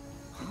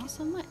 Thank you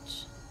so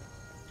much.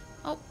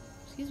 Oh,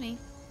 excuse me.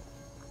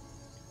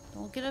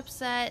 Don't get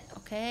upset,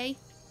 okay?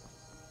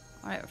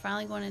 Alright, we're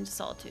finally going into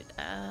Solitude.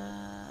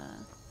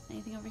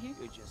 Anything over here?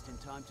 You're just in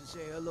time to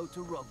say hello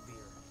to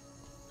Rugbeer.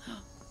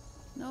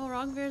 No,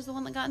 Rogvir's the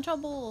one that got in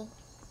trouble.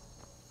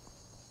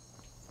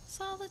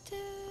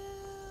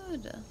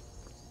 Solitude!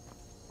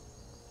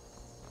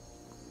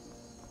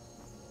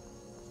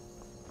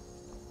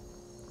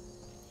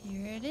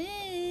 Here it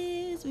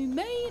is! We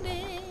made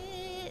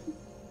it!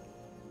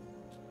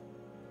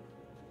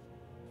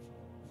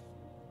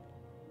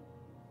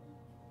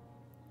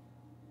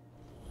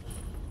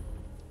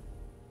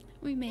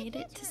 We made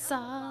it to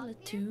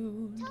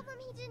Solitude. Tell them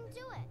he didn't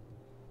do it.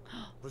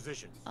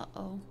 Position.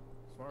 Uh-oh.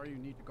 Sorry, you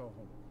need to go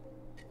home.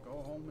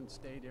 Go home and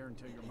stay there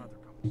until your mother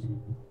comes.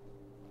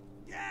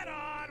 Get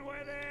on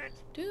with it!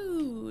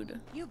 Dude.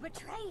 You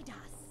betrayed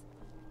us.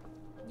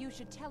 You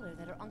should tell her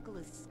that her uncle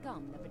is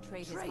scum that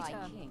betrayed his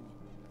high king.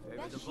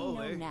 Bet she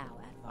know now.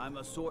 I'm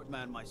a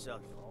swordman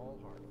myself. All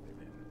hard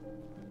living.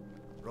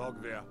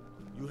 Rogver,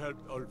 you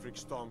helped Ulfric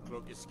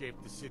Stormcloak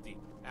escape the city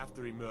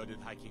after he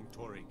murdered High King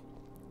Torrig.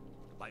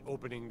 By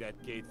opening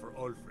that gate for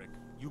Ulfric,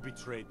 you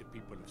betrayed the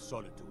people of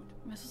Solitude.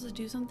 Am I supposed to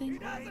do something? He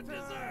doesn't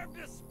deserve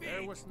to speak!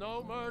 There was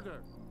no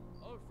murder.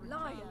 Ulfric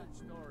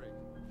challenged Torrig.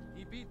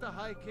 He beat the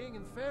High King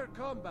in fair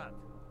combat.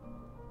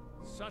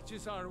 Such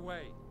is our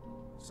way.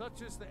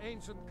 Such is the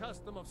ancient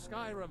custom of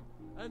Skyrim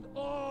and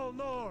all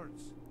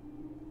Nords.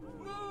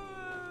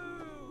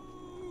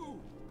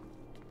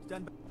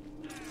 Stand back.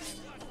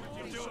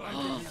 Those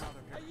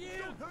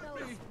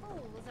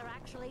fools are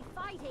actually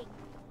fighting.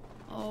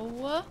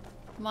 Oh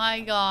my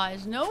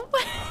gosh, no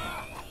way.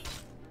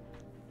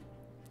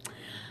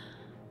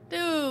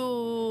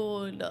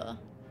 Dude.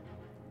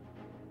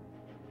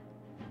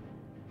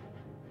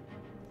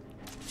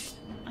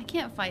 I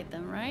can't fight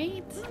them,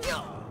 right?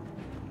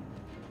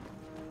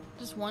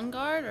 Just one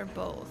guard or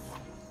both?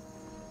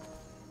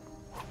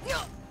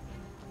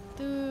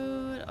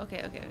 Dude.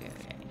 Okay.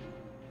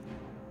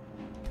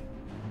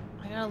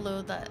 I gotta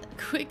load that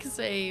quick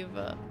save.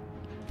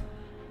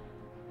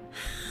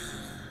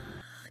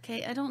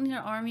 Okay, I don't need an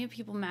army of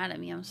people mad at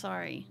me. I'm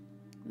sorry.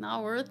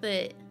 Not worth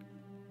it.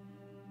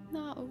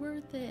 Not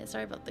worth it.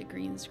 Sorry about the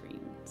green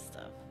screen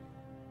stuff.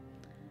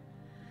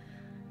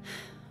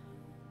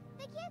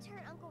 They can't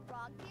hurt Uncle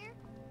Rogbeer.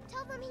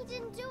 Tell them he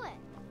didn't do it.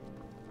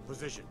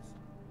 Positions.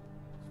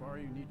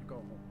 Sorry, you need to go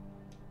home.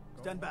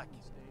 Go Stand home back.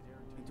 and stay there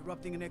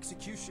Interrupting an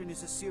execution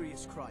is a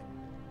serious crime.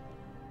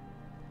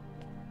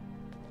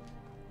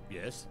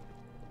 Yes?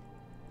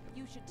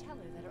 You should tell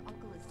her that her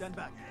uncle is... Stand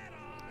back.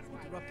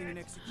 Interrupting an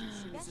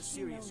execution is a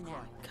serious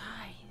crime.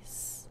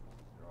 Guys.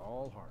 They're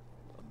all hard.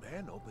 A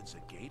man opens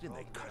a gate and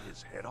they cut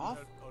his head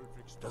off?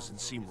 Doesn't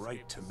seem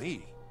right to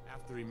me.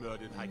 After he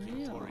murdered High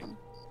King Toring.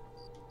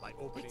 By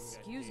opening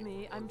Excuse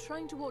me, I'm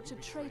trying to watch a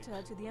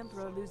traitor to the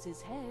Emperor lose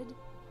his head.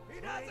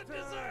 He doesn't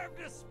deserve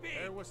to speak!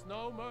 There was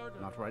no murder.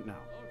 Not right now.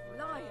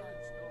 Liar!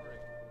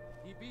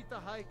 He beat the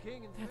High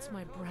King and That's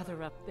my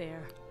brother up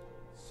there.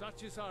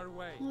 Such is our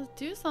way. Let's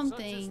do Such is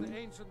something. the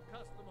ancient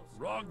custom of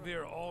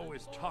Rogvir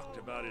always talked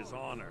about his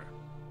honor.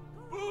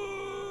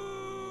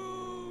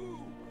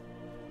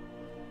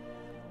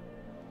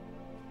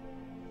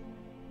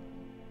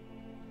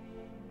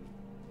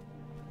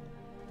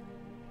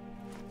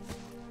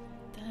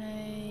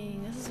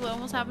 Dang, this is what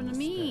almost happened to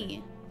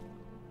me.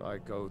 I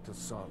go to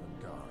Solitude.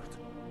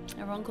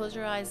 Everyone close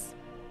your eyes.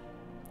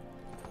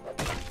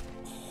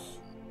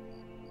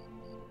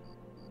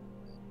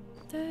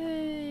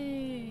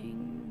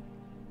 Dang.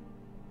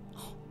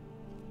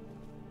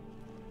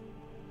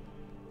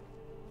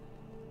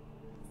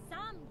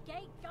 Some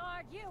gate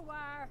guard you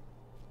were.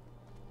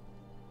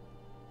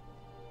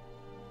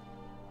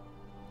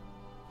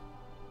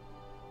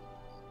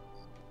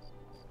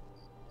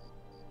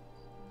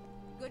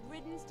 Good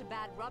riddance to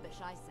bad rubbish,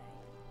 I say.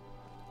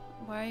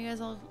 Why are you guys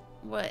all...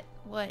 What?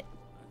 I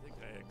think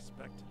I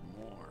expected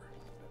more.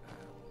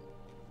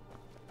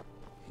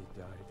 He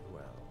died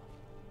well.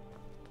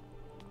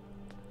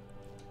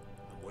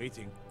 I'm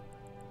waiting.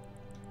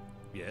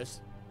 Yes?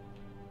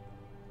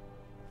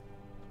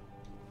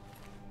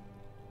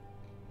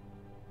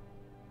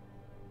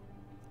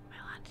 Am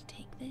I allowed to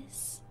take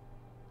this?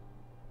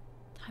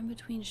 Time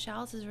between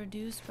shouts is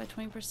reduced by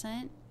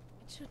 20%. It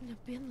shouldn't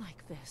have been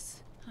like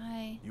this.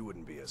 Hi. You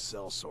wouldn't be a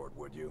sellsword,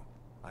 would you?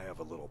 I have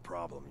a little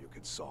problem you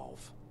could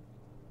solve.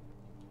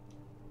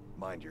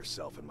 Mind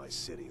yourself in my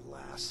city,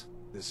 lass.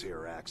 This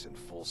here axe in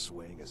full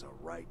swing is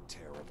a right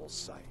terrible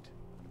sight.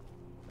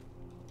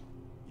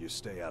 You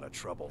stay out of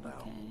trouble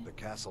now. Okay. The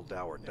Castle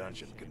Dower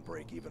dungeon can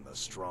break even the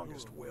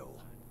strongest will.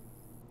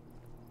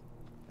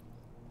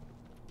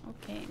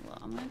 Okay, well,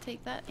 I'm gonna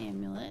take that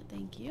amulet.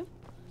 Thank you.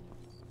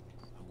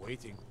 I'm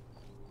waiting.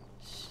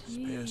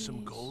 Spare some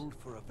Sheesh. gold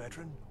for a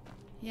veteran?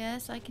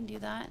 Yes, I can do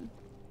that.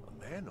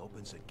 A man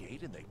opens a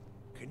gate and they...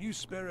 Can you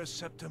spare a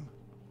septum?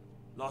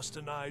 Lost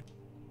an eye?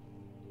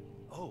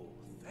 Oh,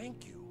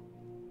 thank you.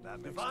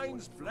 That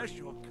divine's flesh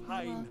your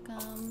kind.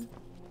 Welcome.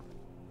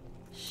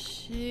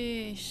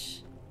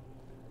 Sheesh.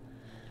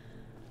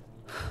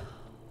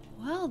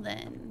 Well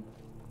then.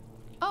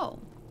 Oh,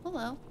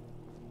 hello.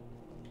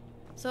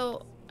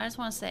 So, I just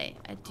want to say,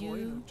 I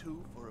do...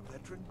 for a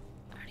veteran?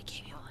 I already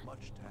gave you one.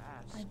 Much to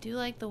ask. I do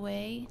like the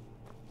way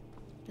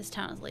this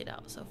town is laid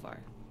out so far.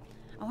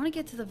 I want to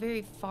get to the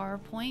very far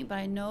point, but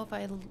I know if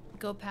I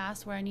go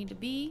past where I need to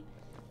be,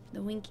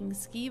 the winking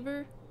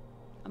skeever,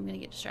 I'm gonna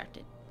get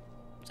distracted.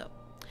 So,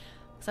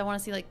 because I want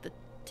to see like the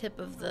tip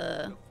of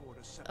the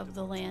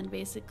land,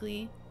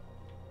 basically.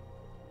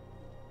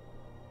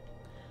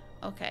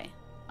 Okay,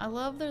 I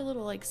love their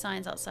little like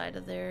signs outside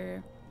of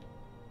their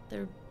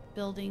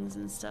buildings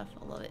and stuff.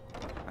 I love it.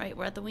 All right,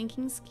 we're at the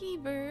winking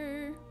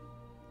skeever.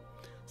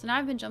 So now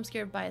I've been jump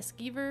scared by a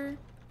skeever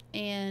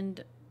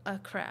and a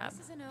crab.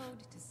 This is an ode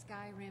to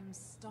Skyrim's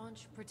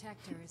staunch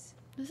protectors.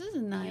 This is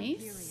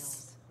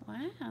nice.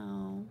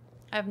 Wow.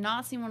 I have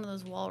not seen one of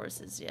those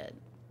walruses yet.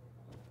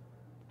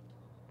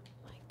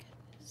 My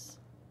goodness.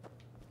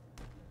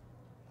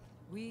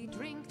 We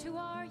drink to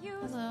our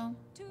youth. Hello.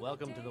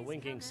 Welcome to the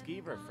winking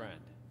skeever, friend.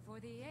 For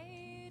the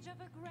age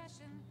of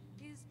aggression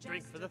is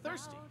Drink for the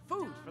thirsty,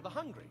 food for the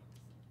hungry.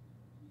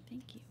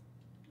 Thank you.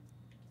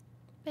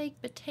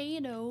 Baked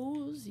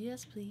potatoes.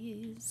 Yes,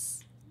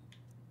 please.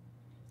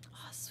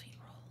 Oh, sweet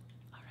roll.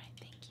 All right,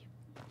 thank you.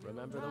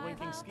 Remember the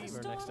winking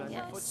skeever next time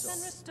Yes. you foot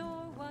and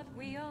restore what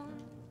we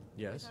own.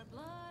 Yes?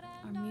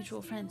 Our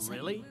mutual friend said.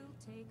 Really?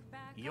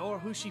 You're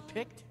who she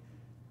picked?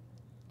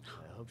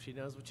 I hope she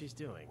knows what she's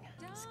doing.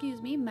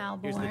 Excuse me,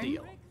 Malborn. Here's the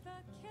deal.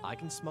 I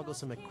can smuggle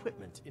some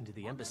equipment into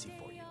the embassy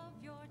for you.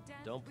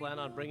 Don't plan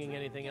on bringing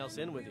anything else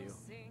in with you.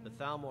 The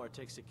Thalmor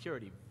takes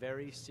security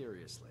very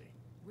seriously.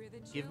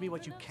 Give me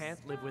what you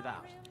can't live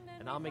without,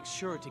 and I'll make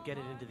sure to get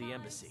it into the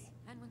embassy.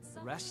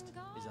 The rest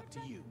is up to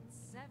you.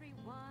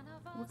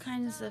 What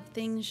kinds of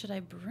things should I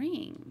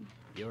bring?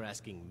 You're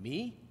asking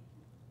me?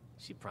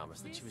 She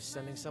promised that she was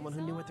sending someone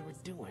who knew what they were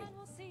doing.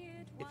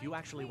 If you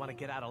actually want to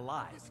get out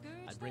alive,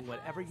 I'd bring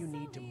whatever you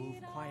need to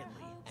move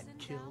quietly and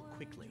kill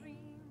quickly.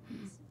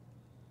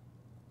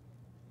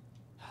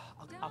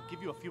 I'll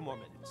give you a few more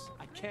minutes.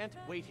 I can't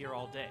wait here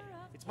all day.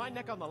 It's my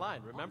neck on the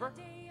line, remember?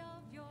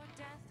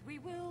 We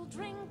will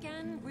drink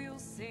and we'll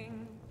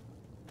sing.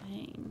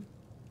 Dang.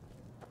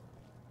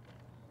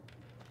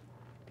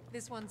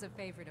 This one's a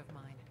favorite of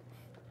mine.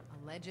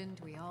 A legend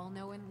we all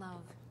know and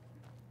love.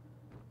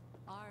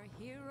 Our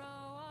hero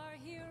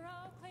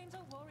claims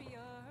a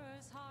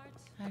warrior's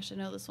I actually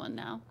know this one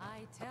now.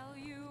 I tell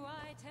you,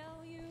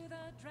 the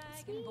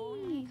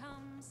dragonborn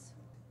comes.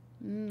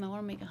 I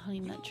want to make a honey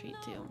nut treat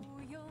too.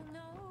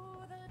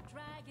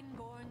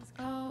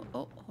 Oh,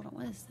 hold on.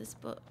 What is this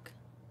book?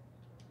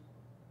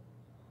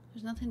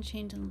 There's nothing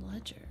changed in the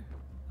ledger.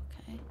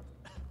 Okay.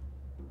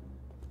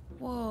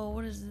 Whoa,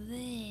 what is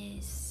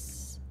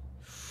this?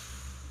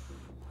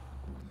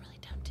 I'm really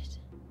tempted.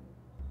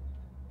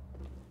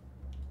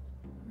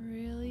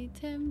 Really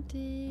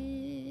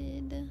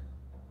tempted.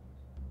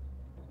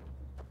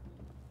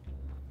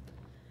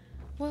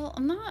 Well,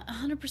 I'm not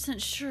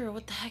 100% sure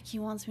what the heck he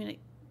wants me to,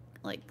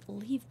 like,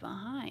 leave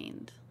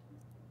behind.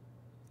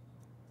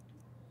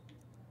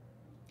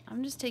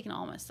 I'm just taking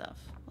all my stuff.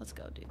 Let's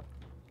go, dude.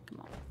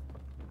 Come on.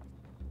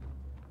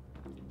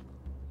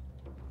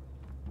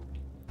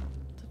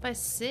 So if I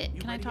sit,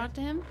 can I talk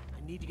to him?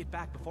 I need to get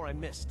back before I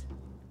missed.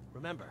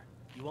 Remember,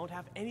 you won't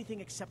have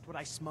anything except what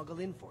I smuggle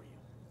in for you.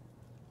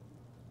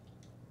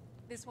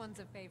 This one's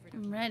a favorite.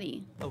 I'm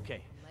ready.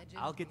 Okay,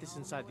 I'll get this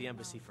inside the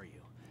embassy for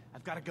you.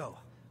 I've got to go.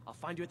 I'll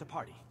find you at the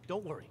party.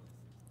 Don't worry.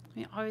 I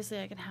mean,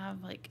 obviously I can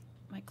have, like,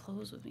 my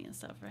clothes with me and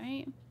stuff,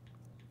 right?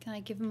 Can I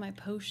give him my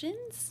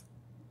potions?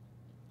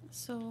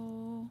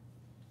 So...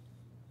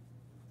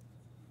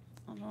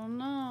 I don't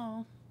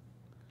know.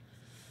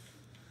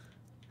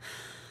 I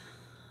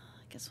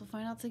guess we'll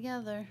find out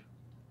together.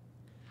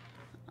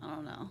 I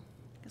don't know.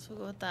 Guess we'll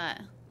go with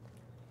that.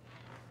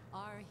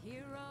 Our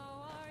hero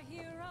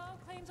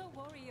claims a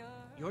warrior.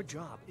 Your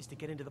job is to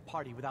get into the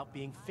party without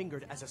being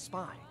fingered as a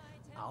spy.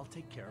 I'll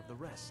take care of the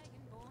rest.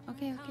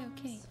 Okay.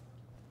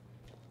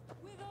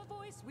 With a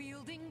voice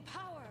wielding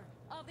power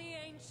of the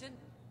ancient.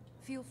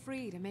 Feel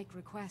free to make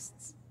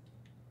requests.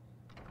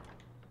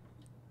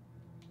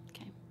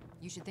 Okay.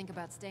 You should think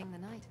about staying the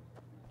night.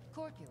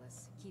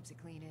 Corculus keeps a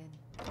clean inn.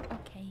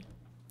 Okay.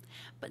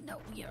 But no,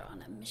 we are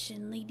on a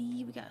mission,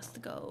 lady. We got to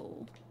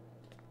go.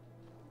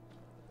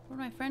 Where'd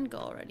my friend go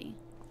already?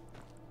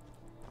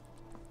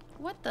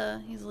 What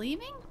the? He's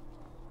leaving?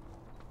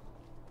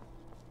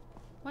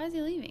 Why is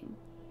he leaving?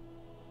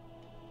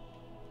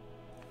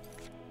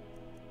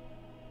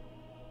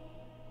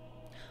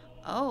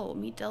 Oh,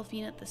 meet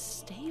Delphine at the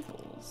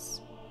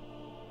stables.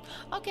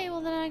 Okay,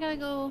 well then I gotta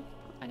go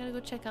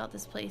check out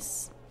this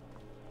place.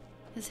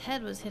 His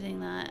head was hitting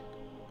that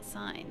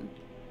sign.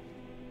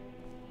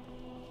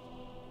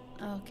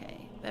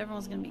 Okay, but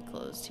everyone's gonna be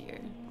closed here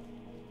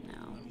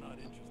now. I'm not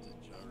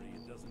interested, Jari.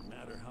 It doesn't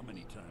matter how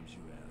many times you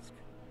ask.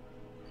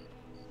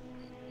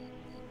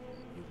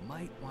 You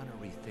might want to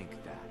rethink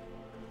that.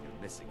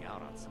 You're missing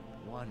out on some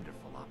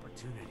wonderful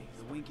opportunities.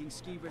 The winking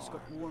Skeever's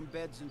got warm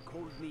beds and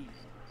cold meat.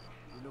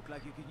 You look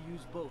like you could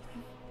use both.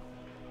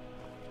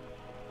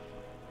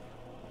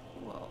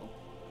 Whoa.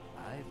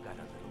 I've got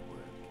a little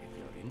work if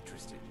you're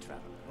interested,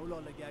 traveler. Hold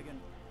on, Legagan.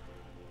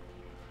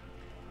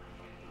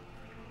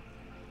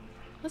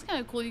 That's kind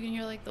of cool. You can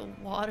hear like the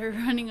water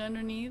running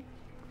underneath.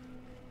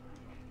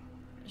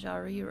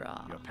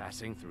 Jarira. You're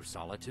passing through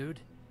Solitude?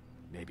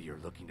 Maybe you're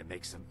looking to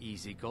make some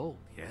easy gold,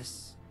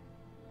 yes?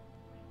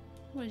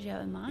 What did you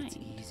have in mind? It's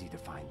easy to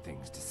find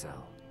things to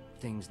sell.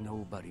 Things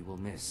nobody will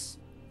miss.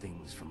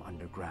 Things from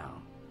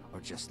underground, or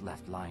just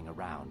left lying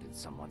around in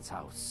someone's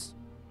house.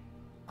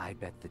 I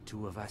bet the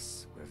two of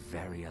us were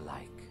very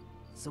alike.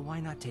 So why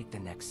not take the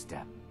next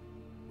step?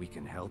 We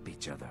can help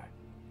each other.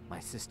 My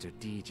sister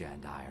Deeja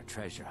and I are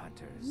treasure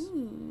hunters.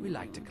 Ooh. We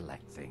like to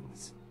collect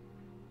things.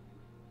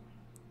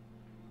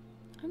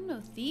 I'm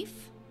no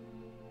thief.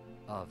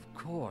 Of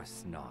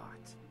course not.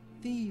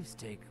 Thieves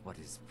take what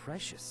is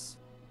precious.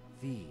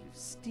 Thieves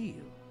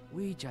steal.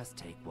 We just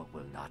take what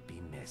will not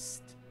be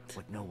missed.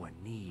 What no one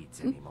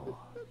needs anymore.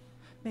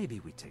 Maybe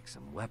we take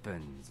some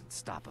weapons and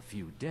stop a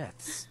few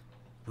deaths.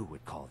 Who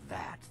would call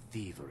that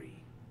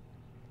thievery?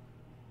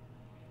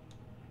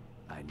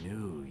 I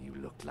knew you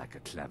looked like a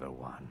clever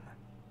one.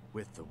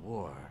 With the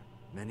war,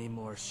 many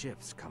more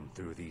ships come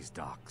through these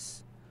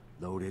docks,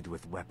 loaded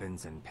with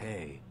weapons and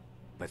pay,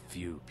 but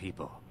few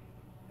people,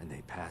 and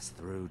they pass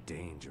through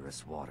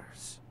dangerous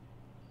waters.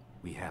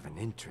 We have an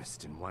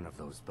interest in one of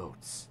those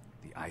boats,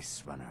 the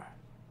Ice Runner.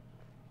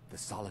 The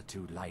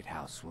Solitude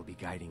lighthouse will be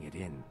guiding it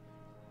in,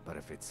 but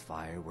if its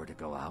fire were to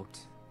go out,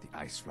 the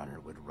Ice Runner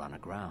would run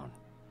aground.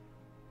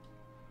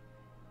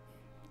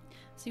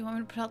 So you want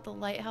me to put out the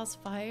lighthouse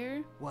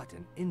fire? What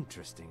an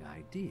interesting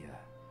idea.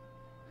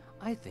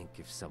 I think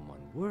if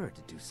someone were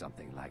to do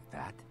something like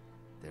that,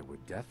 there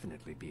would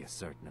definitely be a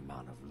certain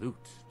amount of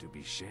loot to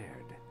be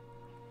shared.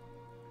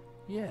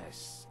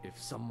 Yes, if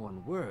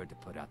someone were to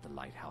put out the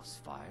lighthouse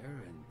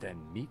fire and then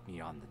meet me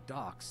on the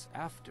docks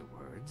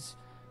afterwards,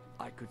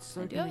 I could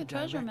certainly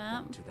direct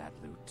them to that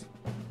loot.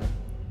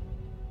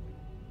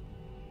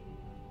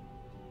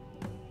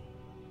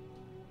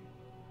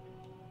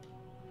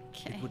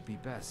 Okay. It would be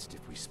best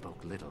if we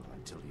spoke little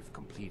until you've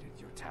completed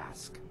your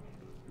task.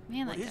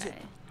 Man, that What is guy.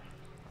 it?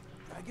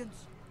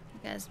 Dragons?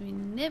 That guy's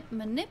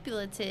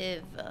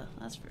manipulative.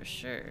 That's for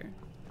sure.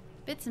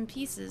 Bits and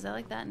pieces. I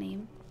like that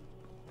name.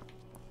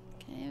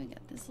 Okay, we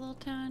got this little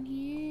town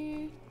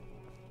here.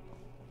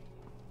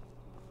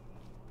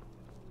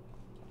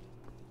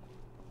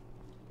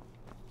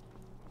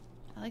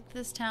 I like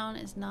this town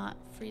is not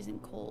freezing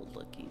cold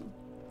looking.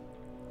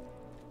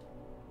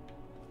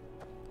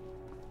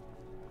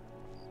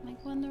 Am I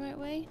going the right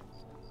way?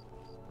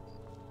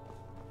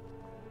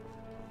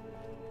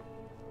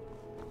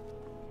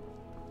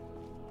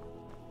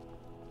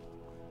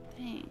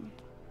 Dang.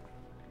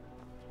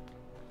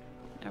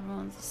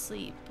 Everyone's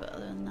asleep, but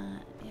other than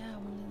that, yeah, I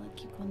want to like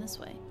keep going this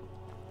way.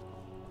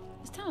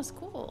 This town is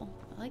cool.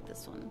 I like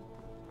this one.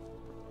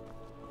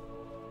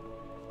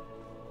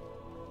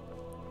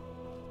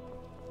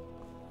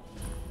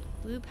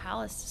 Blue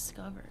Palace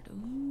discovered.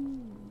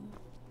 Ooh.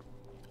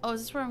 Oh,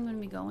 is this where I'm going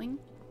to be going?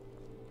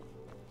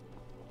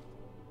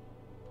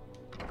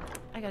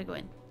 I gotta go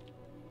in.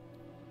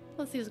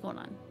 Let's see what's going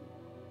on.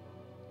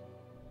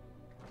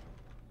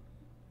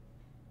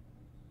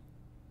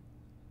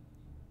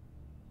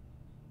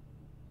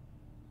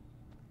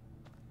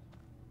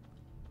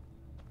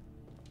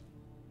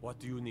 What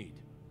do you need?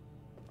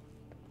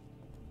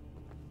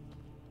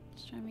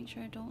 Just trying to make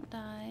sure I don't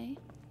die.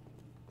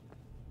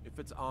 If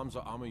it's arms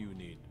or armor you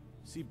need,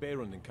 see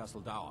Baron in Castle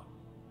Dower.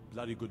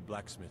 Bloody good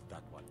blacksmith,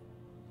 that one.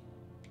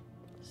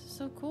 This is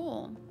so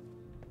cool.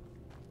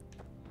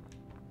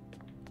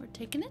 We're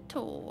taking a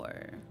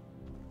tour.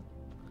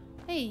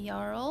 Hey,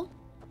 Jarl.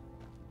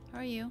 How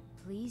are you?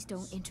 Please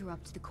don't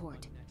interrupt the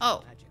court.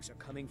 Oh. Magics are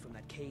coming from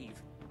that cave.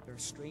 There are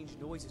strange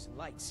noises and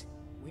lights.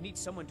 We need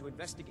someone to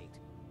investigate.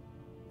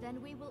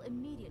 Then we will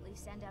immediately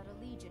send out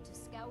a legion to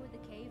scour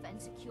the cave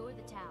and secure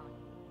the town.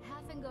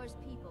 Hafingar's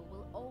people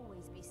will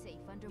always be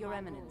safe under Your my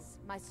Eminence,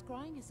 my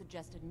scrying has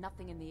suggested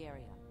nothing in the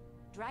area.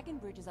 Dragon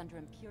Bridge is under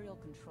Imperial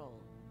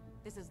control.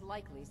 This is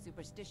likely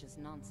superstitious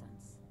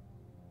nonsense.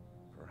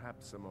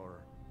 Perhaps a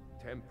more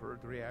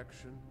tempered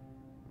reaction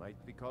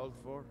might be called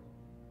for?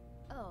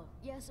 Oh,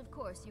 yes, of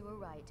course, you were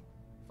right.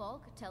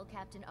 Falk, tell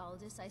Captain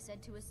Aldous I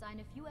said to assign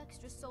a few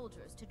extra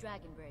soldiers to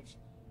Dragon Bridge.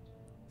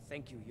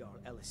 Thank you, Jarl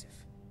Elisif.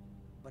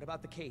 What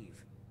about the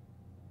cave?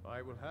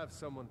 I will have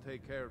someone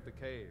take care of the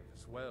cave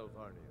as well,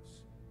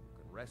 Varnius. You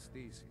can rest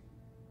easy.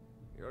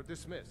 You're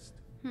dismissed.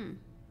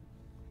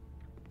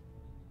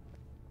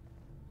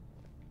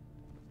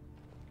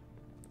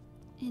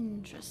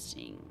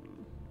 Interesting.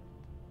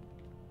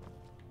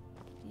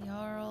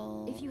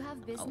 Jarl. If you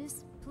have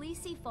business, please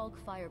see Falk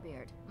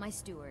Firebeard, my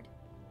steward.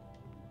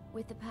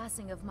 With the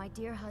passing of my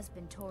dear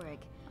husband Torrig,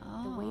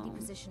 the weighty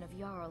position of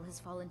Jarl has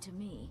fallen to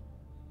me.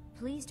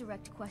 Please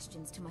direct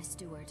questions to my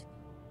steward.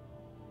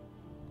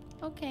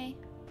 Okay.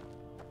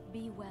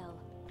 Be well.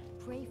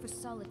 Pray for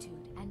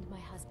Solitude and my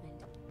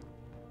husband.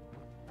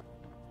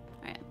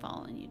 Alright, I'm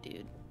following you,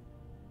 dude.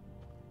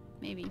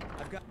 Maybe.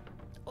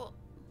 Oh.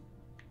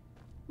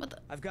 What the?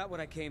 I've got what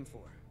I came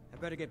for. I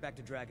better get back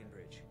to Dragon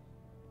Bridge.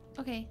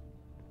 Okay.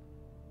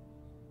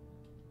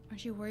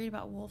 Aren't you worried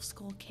about Wolf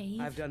Skull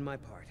Cave? I've done my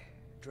part.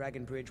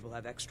 Dragon Bridge will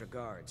have extra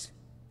guards.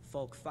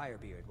 Falk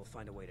Firebeard will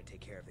find a way to take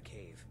care of the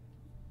cave.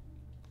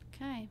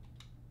 Okay.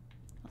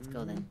 Let's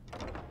go then.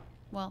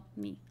 Well,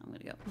 me. I'm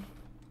gonna go.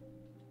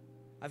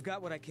 I've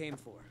got what I came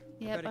for.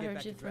 Yep, I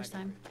heard you the first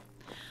time.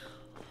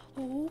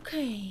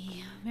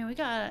 Okay. Man, we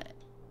got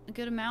a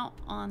good amount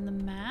on the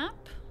map.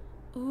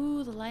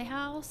 Ooh, the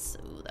lighthouse.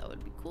 Ooh, that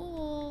would be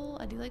cool.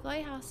 I do like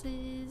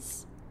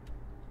lighthouses.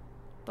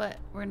 But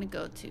we're gonna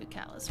go to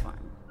Callus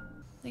Farm.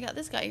 They got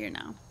this guy here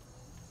now.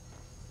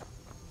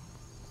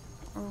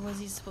 Or was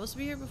he supposed to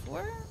be here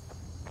before?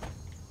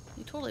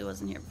 He totally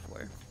wasn't here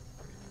before.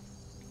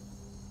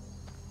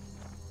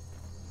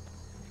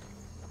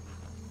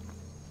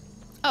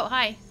 Oh,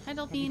 hi. Hi,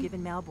 Delphine. Have you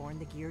given Malborn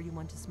the gear you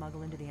want to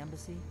smuggle into the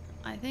embassy?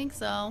 I think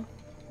so.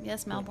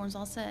 Yes, Malborn's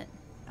all set.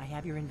 I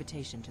have your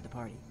invitation to the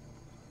party.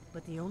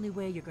 But the only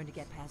way you're going to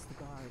get past the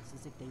guards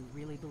is if they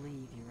really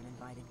believe you're an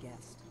invited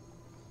guest.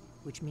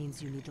 Which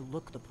means you need to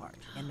look the part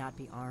and not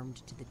be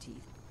armed to the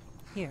teeth.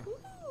 Here,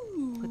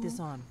 put this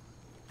on.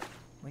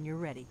 When you're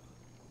ready,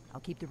 I'll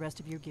keep the rest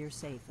of your gear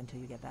safe until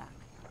you get back.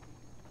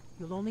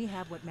 You'll only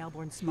have what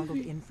Malborn smuggled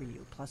in for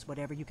you, plus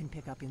whatever you can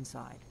pick up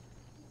inside.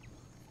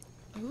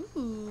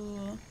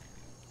 Ooh.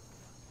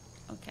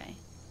 Okay.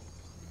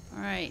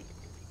 Alright.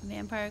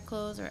 Vampire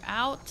clothes are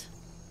out.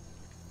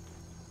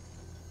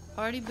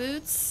 Party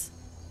boots.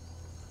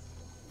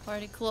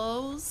 Party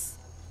clothes.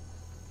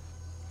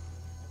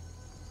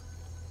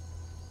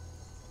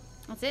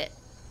 That's it.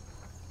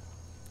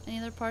 Any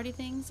other party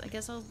things? I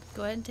guess I'll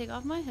go ahead and take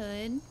off my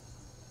hood.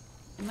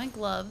 And my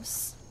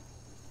gloves.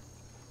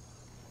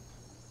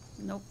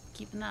 Nope,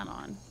 keeping that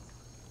on.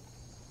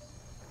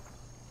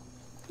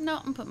 No,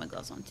 I'm putting my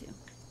gloves on too. Can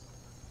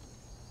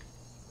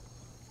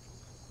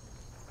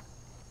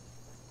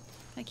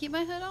I keep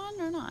my hood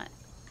on or not?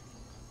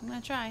 I'm gonna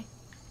try.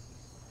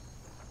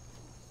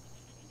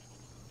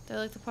 Do I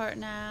look the part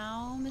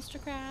now, Mr.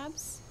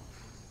 Krabs?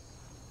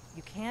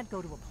 You can't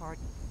go to a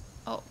party.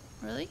 Oh,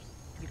 really?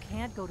 You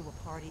can't go to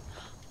a party.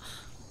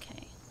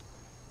 Okay.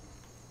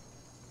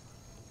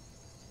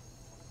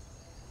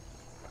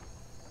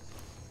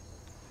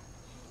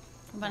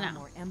 What about now?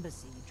 More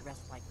embassy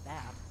dressed like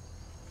that.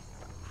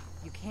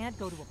 You can't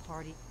go to a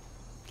party.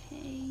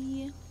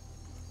 Okay.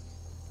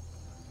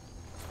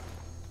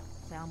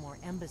 Thalmor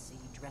embassy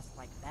dressed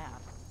like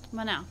that. Come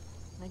on now.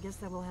 I guess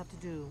that will have to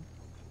do.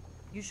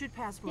 You should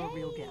pass for a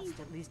real guest,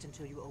 at least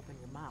until you open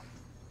your mouth.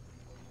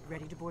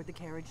 Ready to board the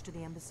carriage to the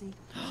embassy?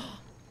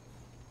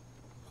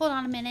 Hold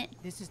on a minute.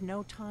 This is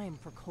no time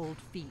for cold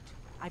feet.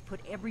 I put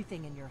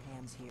everything in your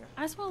hands here.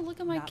 I just want to look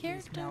at my Not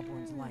least character.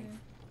 Malborn's life.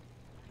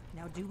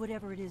 Now do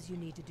whatever it is you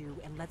need to do,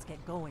 and let's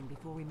get going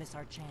before we miss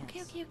our chance.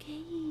 Okay, okay,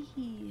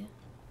 okay.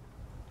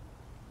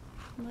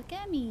 Look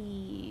at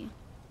me.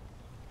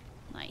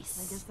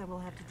 Nice. I guess that will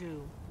have to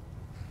do.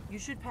 You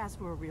should pass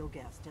for a real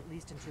guest, at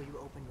least until you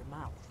open your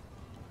mouth.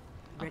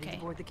 Ready Okay,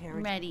 to board the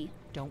carriage? ready.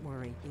 Don't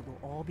worry, it will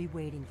all be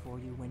waiting for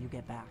you when you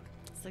get back.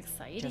 It's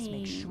exciting. Just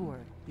make sure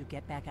you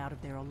get back out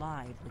of there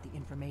alive with the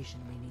information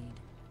we need.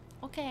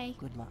 Okay.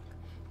 Good luck.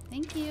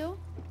 Thank you.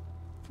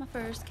 My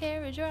first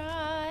carriage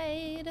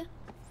ride.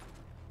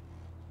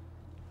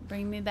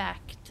 Bring me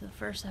back to the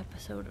first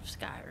episode of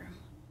Skyrim.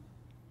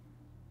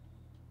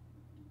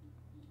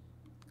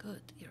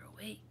 Good, you're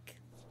awake.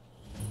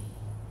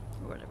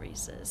 Or whatever he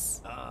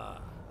says.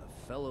 Ah,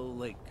 a fellow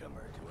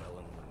latecomer to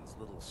Ellenwood's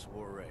little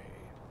soiree.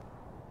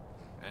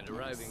 And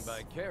arriving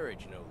by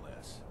carriage, no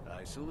less.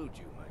 I salute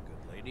you, my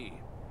good lady.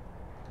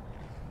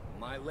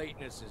 My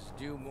lateness is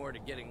due more to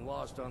getting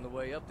lost on the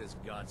way up this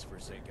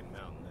god's-forsaken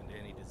mountain than to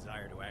any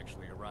desire to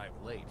actually arrive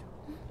late.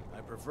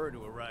 I prefer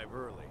to arrive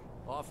early,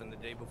 often the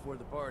day before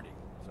the party,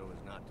 so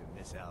as not to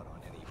miss out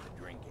on any of the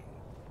drinking.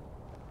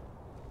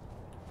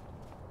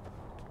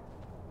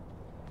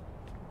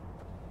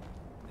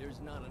 There's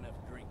not enough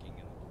drinking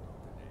in the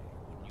world today,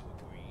 wouldn't you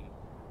agree?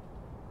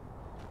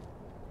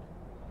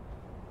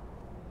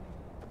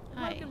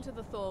 Hi. Welcome to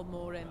the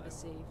Thalmor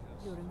embassy.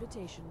 Your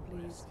invitation,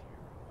 please.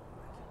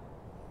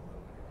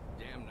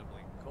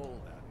 Damnably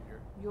cold out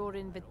here. Your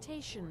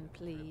invitation,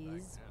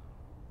 please.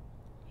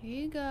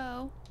 Here you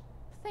go.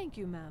 Thank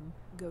you, ma'am.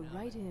 Go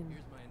right in.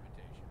 Here's my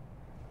invitation.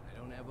 I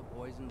don't have a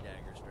poison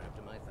dagger strapped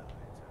to my thigh,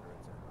 etc.,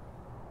 etc.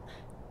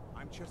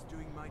 I'm just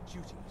doing my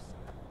duty, sir.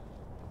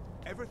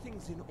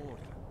 Everything's in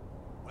order.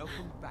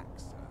 Welcome back,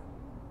 sir.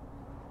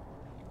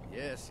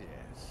 Yes,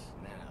 yes.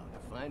 Now,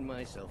 to find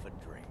myself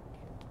a drink.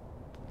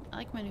 I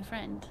like my new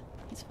friend.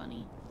 He's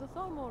funny. The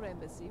Thalmor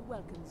embassy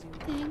welcomes you.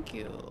 Thank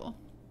you.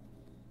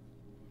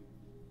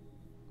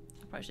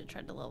 I probably should have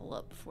tried to level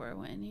up before I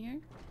went in here.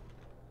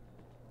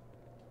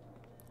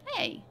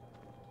 Hey!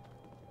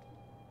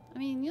 I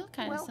mean, you look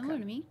kind of similar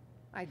to me.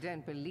 I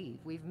don't believe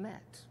we've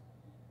met.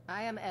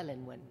 I am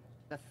Ellenwood,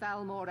 the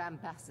Thalmor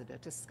ambassador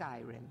to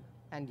Skyrim.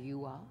 And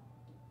you are?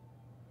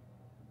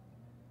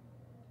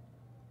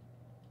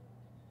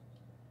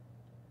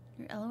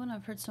 You're Ellenwood.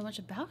 I've heard so much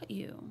about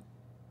you.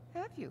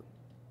 Have you?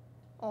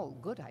 All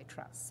good, I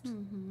trust.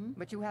 Mm-hmm.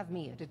 But you have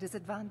me at a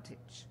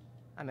disadvantage.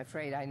 I'm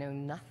afraid I know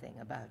nothing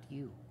about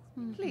you.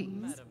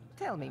 Please,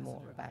 tell me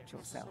more about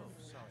yourself.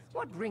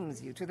 What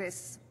brings you to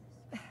this...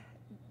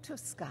 to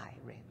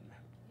Skyrim?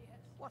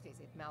 What is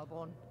it,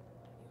 Malborn?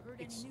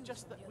 It's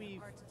just that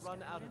we've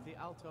run out of the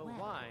Alto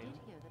wine.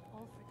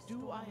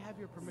 Do I have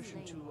your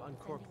permission to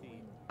uncork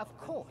the... Of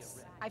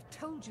course. I've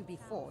told you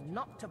before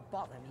not to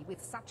bother me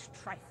with such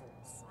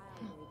trifles.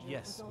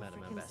 Yes,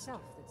 Madam Ambassador.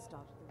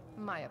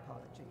 My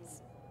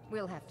apologies.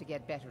 We'll have to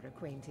get better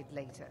acquainted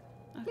later.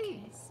 Okay.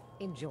 Please,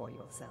 enjoy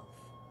yourself.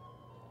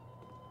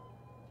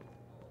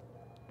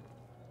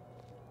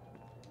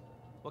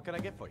 What can I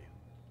get for you?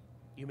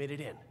 You made it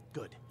in.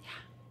 Good. Yeah.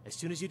 As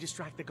soon as you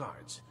distract the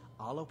guards,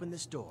 I'll open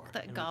this door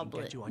That and goblet. we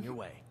can get you on your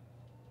way.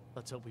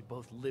 Let's hope we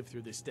both live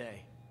through this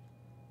day.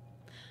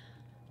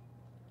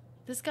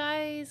 This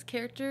guy's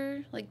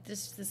character, like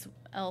this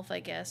elf, I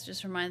guess,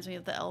 just reminds me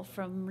of the elf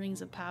from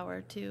Rings of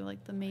Power too,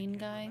 like the main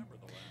guy.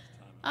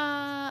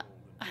 I'd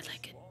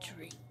like a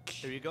drink.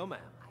 Here you go, ma'am.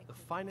 The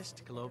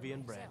finest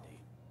Colovian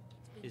brandy.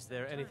 Is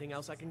there anything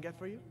else I can get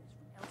for you?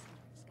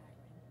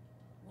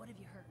 What have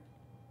you heard?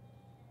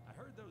 I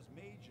heard those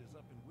mages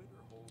up in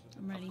Winterhold.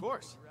 I'm ready. Of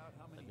course.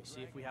 Let me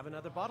see if we have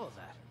another bottle of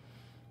that.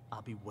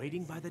 I'll be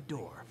waiting by the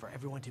door for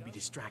everyone to be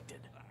distracted.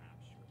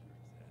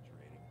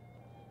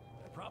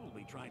 They're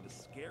probably trying to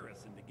scare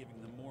us into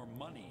giving them more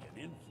money and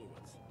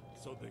influence,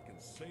 so they can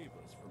save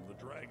us from the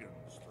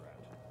dragon's threat.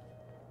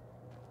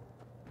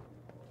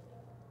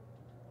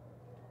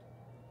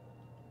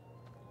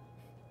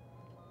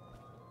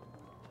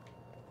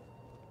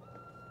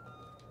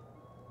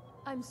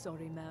 I'm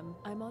sorry, ma'am.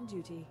 I'm on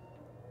duty.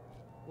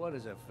 What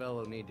does a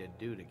fellow need to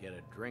do to get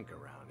a drink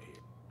around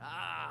here?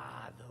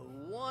 Ah,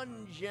 the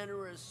one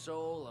generous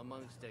soul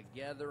amongst a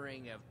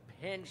gathering of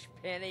pinch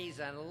pennies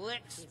and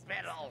lick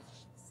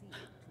spittles.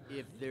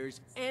 If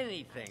there's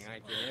anything I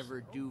can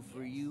ever do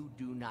for you,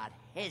 do not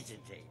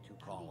hesitate to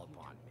call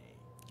upon me.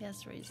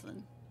 Yes,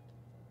 Raistlin.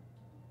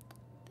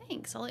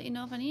 Thanks. I'll let you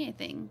know if I need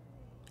anything.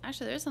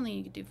 Actually, there's something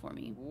you could do for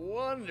me.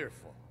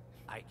 Wonderful.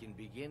 I can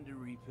begin to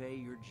repay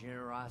your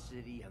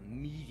generosity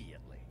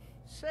immediately.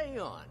 Say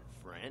on,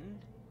 friend.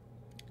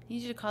 I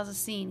need you to cause a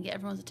scene, get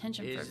everyone's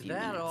attention for a few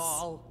minutes. Is that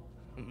all?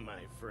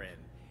 My friend,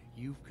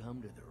 you've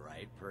come to the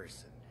right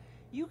person.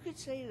 You could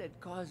say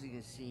that causing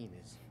a scene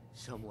is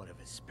somewhat of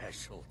a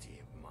specialty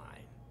of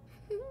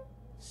mine.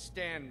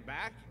 Stand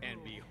back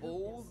and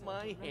behold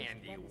my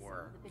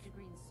handiwork. The bitter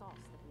green sauce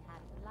that we had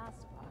at the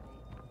last party.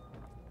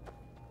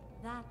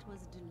 That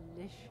was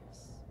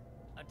delicious.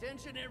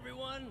 Attention,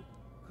 everyone.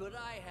 Could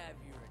I have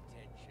your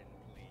attention,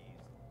 please?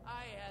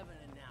 I have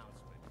an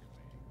announcement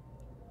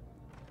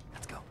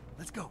to make.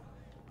 Let's go,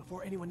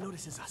 before anyone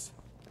notices us.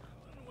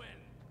 When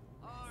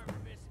our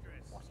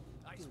mistress,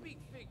 I speak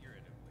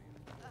figuratively.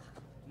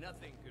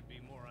 Nothing could be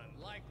more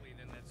unlikely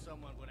than that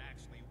someone would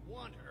actually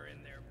want her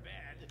in their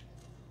bed.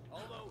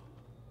 Although...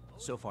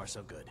 So far,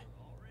 so good.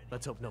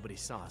 Let's hope nobody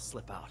saw us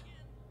slip out.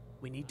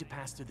 We need to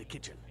pass through the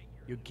kitchen.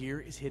 Your gear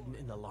is hidden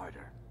in the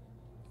larder.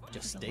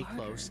 Just stay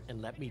close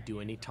and let me do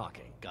any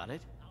talking. Got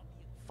it?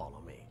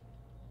 Follow me.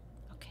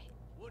 Okay.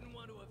 Wouldn't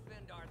want to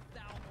offend our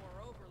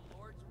Thalmor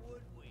overlords,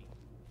 would we?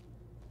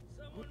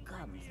 Who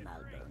comes,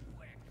 Malbon?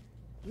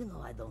 You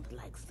know I don't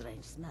like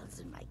strange smells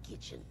in my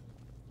kitchen.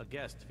 A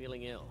guest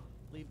feeling ill.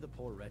 Leave the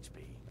poor wretch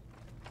be.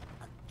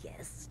 A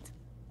guest?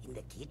 In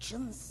the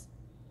kitchens?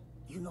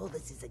 You know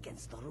this is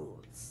against the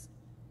rules.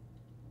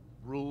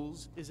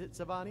 Rules, is it,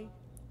 Savani?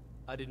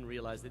 I didn't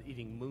realize that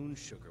eating moon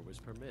sugar was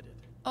permitted.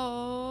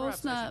 Oh,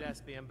 Perhaps snap. I should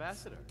ask the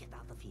ambassador. Get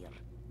out of here.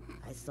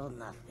 I saw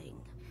nothing.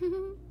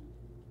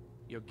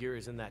 Your gear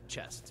is in that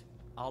chest.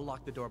 I'll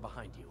lock the door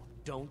behind you.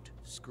 Don't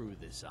screw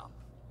this up.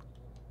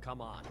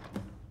 Come on.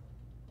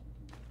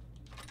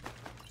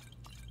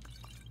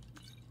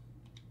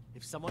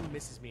 If someone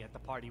misses me at the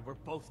party, we're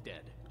both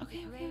dead. Okay.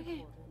 Windhelm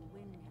is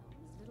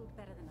little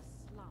better than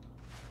a slum.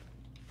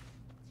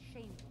 It's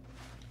shameful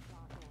that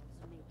our dogs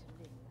are made to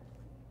live that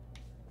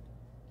way.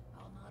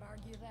 I'll not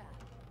argue that.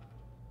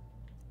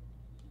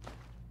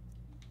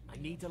 I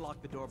need to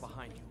lock the door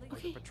behind you, or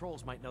the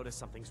patrols might notice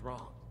something's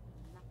wrong.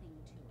 Nothing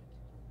to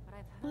it. But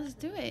I've Well, let's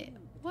do it.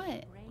 What?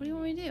 What do you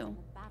want me to do?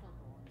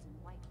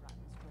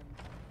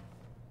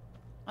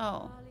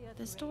 Oh,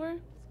 this door?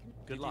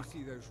 Good luck. Did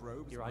you see those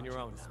robes? You're on your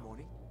own this now.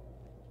 morning?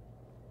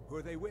 Who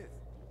are they with?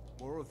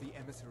 More of the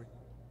emissary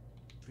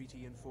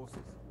treaty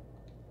enforcers?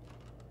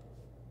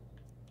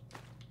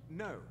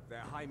 No,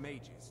 they're high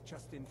mages,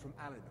 just in from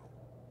Alinor.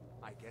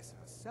 I guess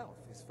herself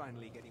is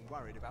finally getting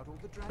worried about all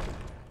the dragon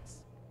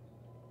attacks.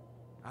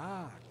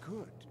 Ah,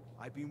 good.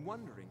 I've been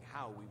wondering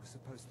how we were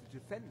supposed to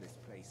defend this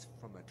place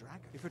from a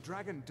dragon. If a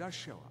dragon does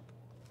show up,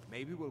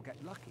 maybe we'll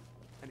get lucky,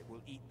 and it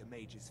will eat the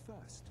mages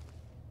first.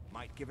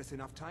 Might give us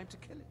enough time to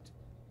kill it.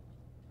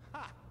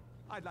 Ha!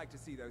 I'd like to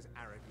see those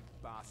arrogant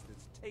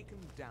bastards taken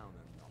down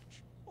a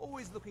notch.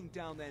 Always looking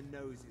down their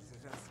noses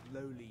at us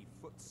lowly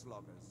foot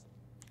sloggers.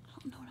 I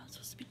don't know what I'm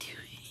supposed to be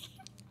doing.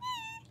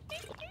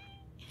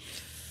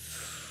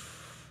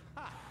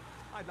 Ha!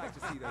 I'd like to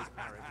see those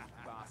arrogant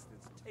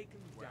bastards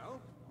taken down.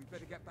 Well, we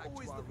better get back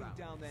Always to our looking rounds.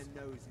 down their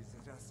noses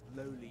at us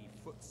lowly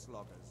foot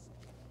sloggers.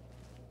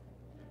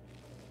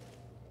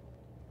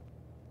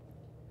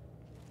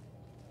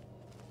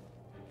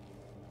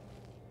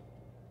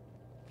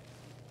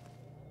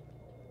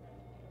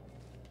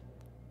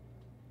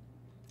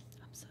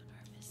 I'm so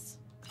nervous.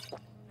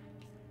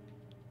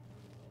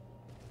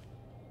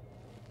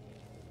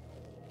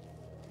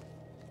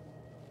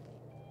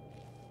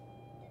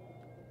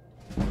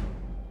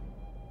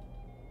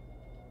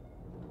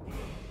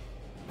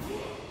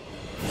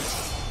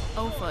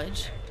 Oh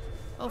fudge.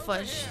 Oh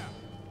fudge.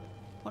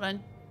 Hold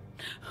on.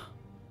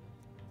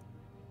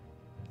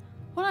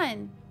 Hold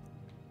on.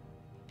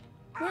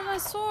 Where's my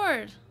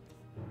sword?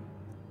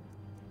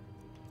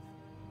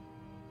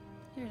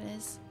 Here it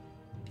is.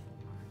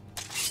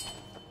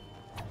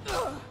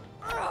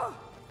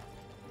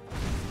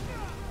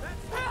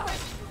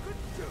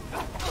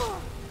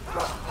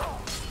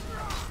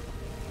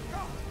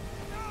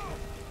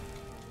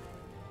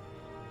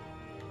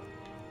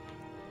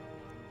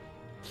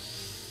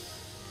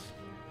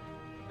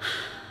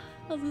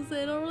 I was gonna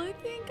say, I don't really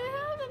think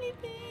I have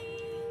anything.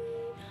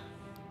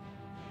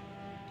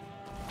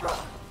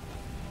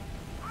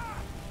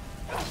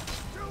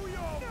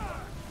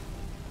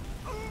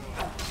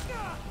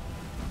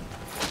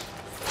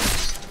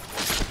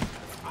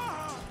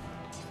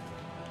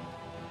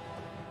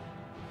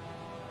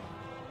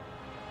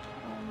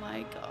 Oh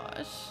my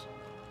gosh.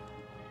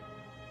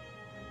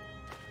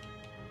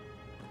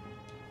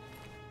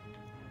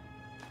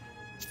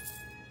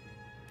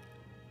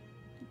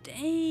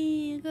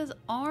 Dang, look at his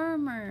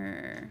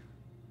armor.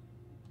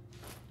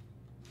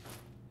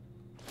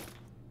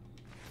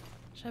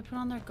 Should I put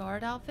on their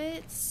guard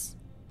outfits?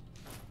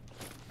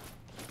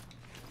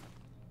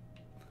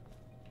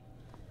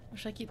 Or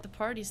should I keep the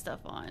party stuff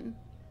on?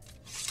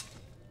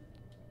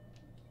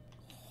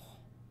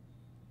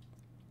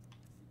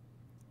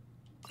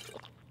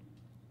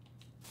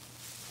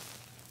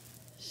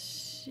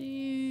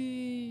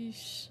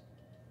 Sheesh.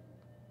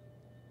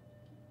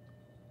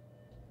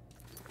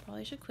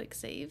 Probably should quick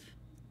save.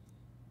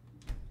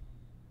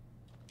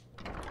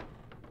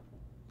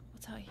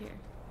 What's out here?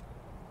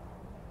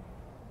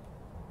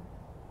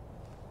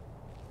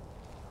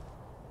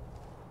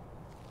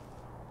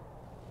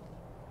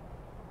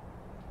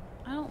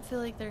 I don't feel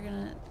like they're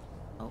gonna...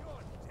 Oh.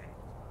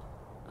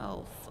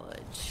 Oh,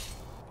 fudge.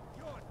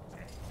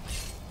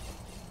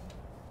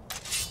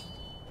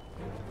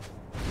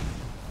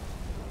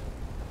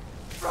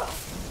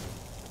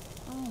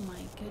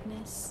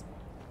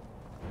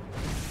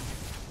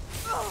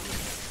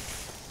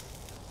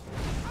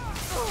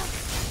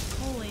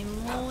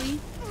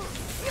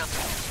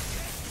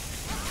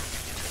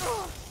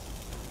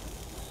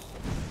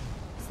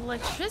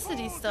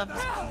 electricity stuff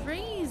is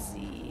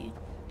crazy.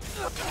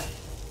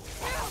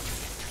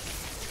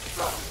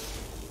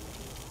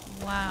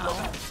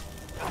 Wow.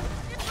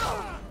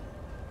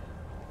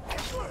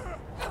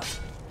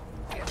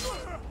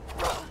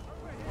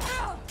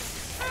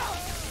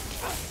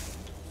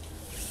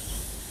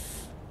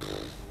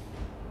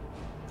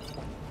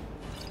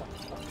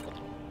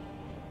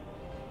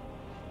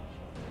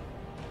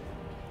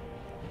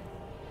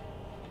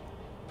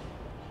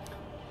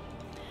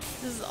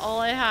 This is all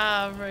I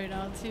have right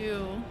now,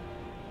 too.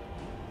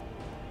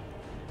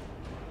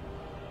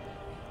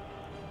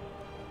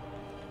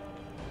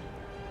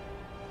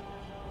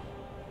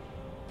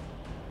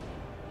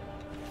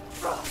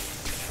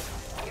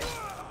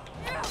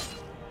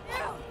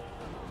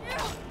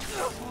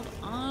 Hold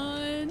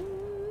on.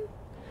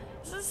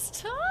 This is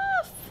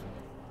tough.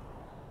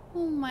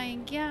 Oh my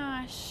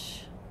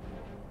gosh.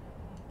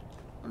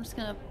 I'm just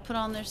gonna put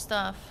on their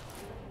stuff.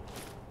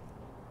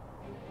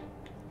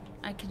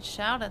 I can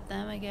shout at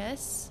them, I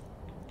guess.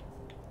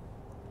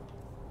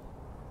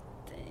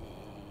 Dang.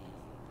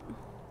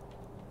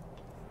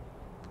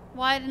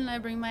 Why didn't I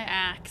bring my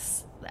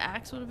axe? The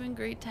axe would have been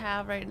great to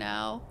have right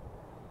now.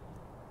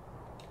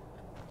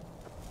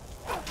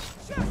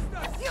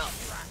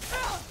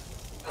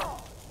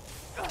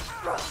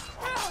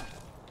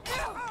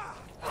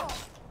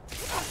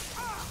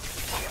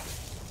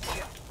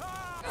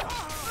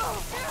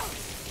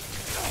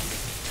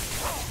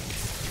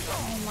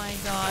 Oh my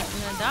gosh,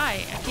 I'm gonna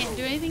die. I can't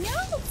do anything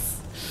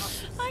else.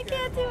 I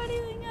can't do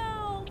anything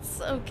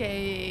else.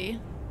 Okay.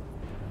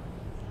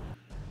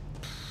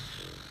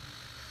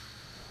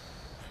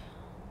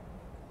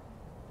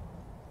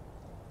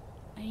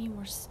 I need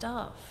more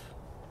stuff.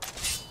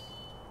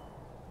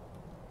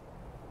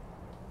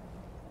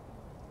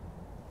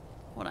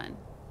 Hold on.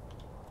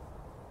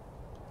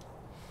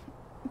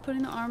 I'm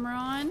putting the armor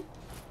on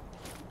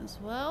as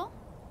well,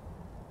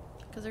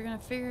 because they're gonna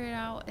figure it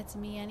out it's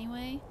me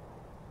anyway.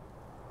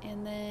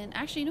 And then,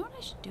 actually, you know what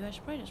I should do? I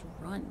should probably just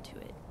run to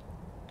it,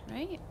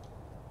 right?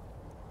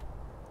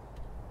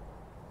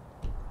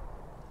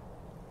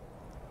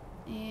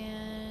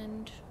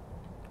 And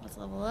let's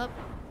level up.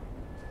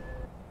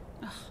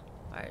 Ugh,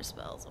 fire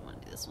spells. I want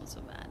to do this one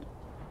so bad.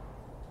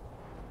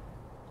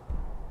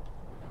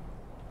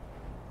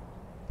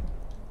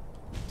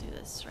 Do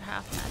this for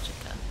half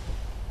magicka.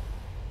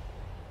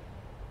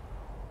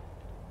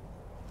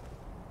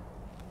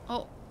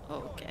 Oh,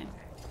 okay.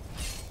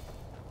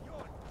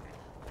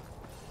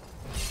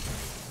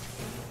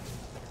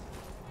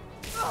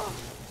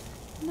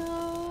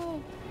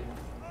 No.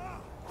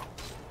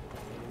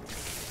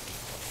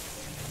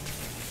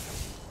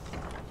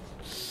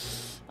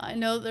 I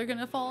know they're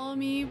gonna follow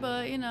me,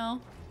 but you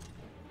know.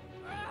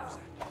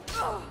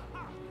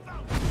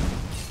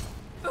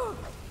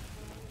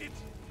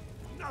 It's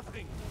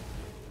nothing.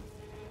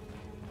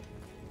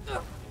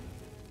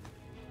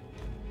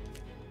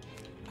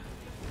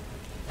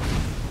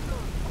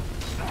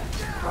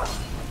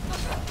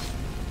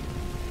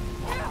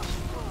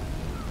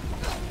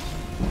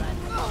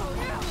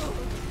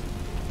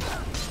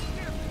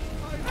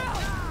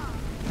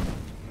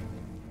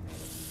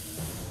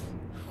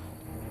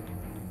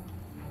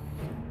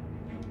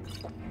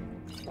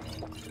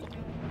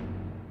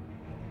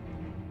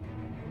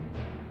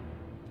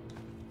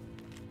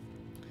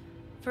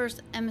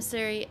 First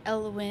emissary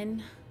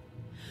Elwyn.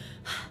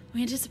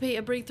 We anticipate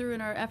a breakthrough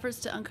in our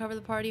efforts to uncover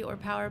the party or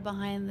power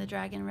behind the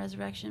dragon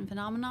resurrection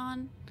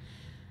phenomenon.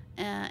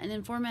 An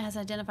informant has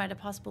identified a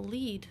possible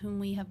lead whom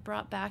we have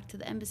brought back to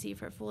the embassy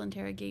for a full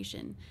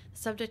interrogation.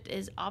 The subject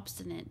is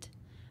obstinate,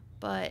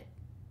 but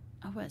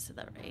I hope I said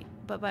that right.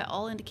 But by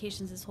all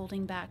indications is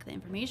holding back the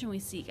information we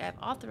seek. I have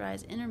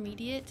authorized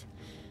intermediate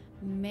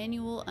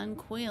manual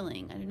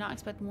uncoiling. I do not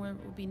expect more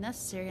will be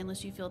necessary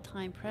unless you feel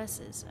time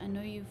presses. I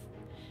know you've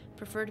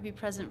prefer to be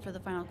present for the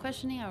final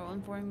questioning. I will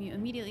inform you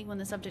immediately when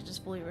the subject is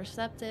fully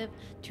receptive.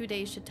 2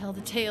 days should tell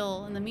the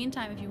tale. In the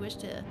meantime, if you wish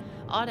to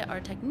audit our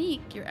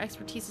technique, your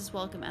expertise is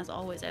welcome. As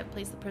always, I have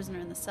placed the prisoner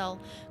in the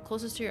cell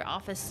closest to your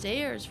office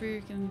stairs for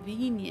your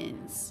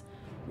convenience.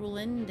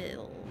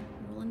 Rulindil.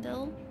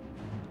 Rulindil?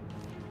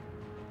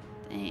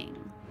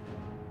 Dang.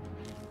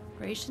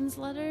 Gracian's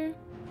letter?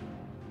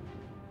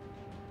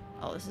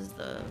 Oh, this is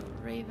the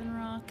Raven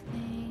Rock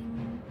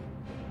thing.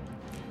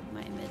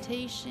 My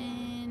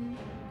invitation.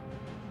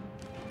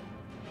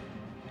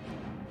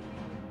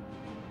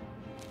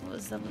 What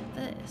was up with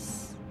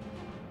this?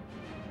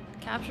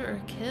 Capture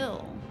or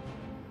kill?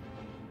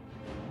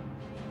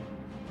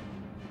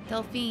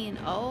 Delphine.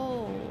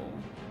 Oh.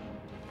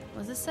 What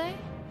does this say?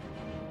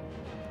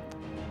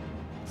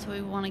 So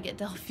we want to get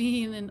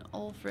Delphine and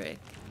Ulfric.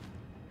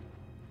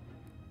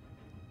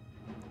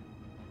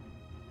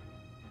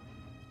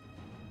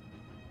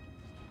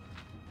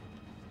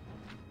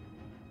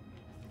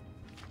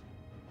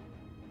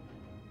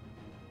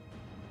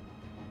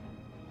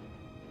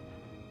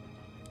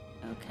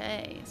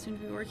 Okay, soon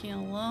to be working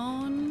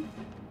alone.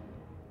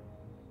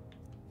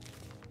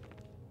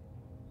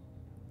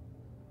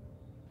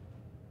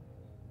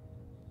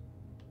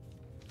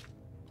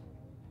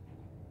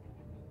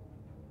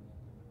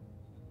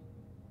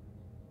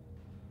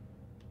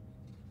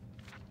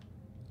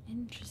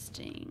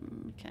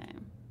 Interesting. Okay.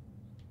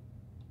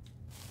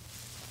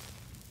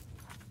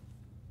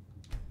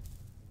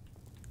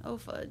 Oh,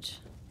 fudge.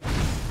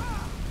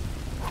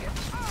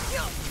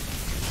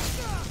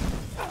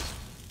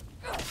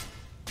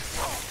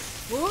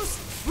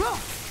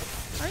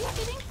 Are you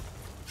kidding?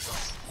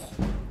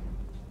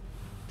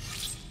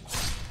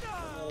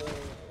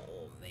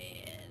 Oh,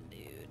 man,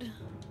 dude.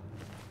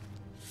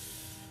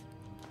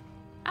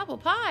 Apple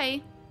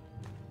pie?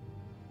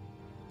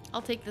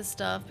 I'll take this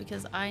stuff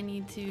because I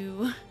need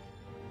to...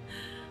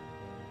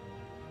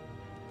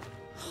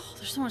 Oh,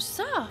 there's so much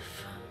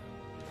stuff.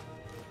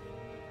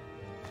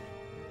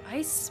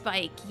 Ice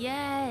spike,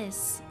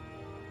 yes.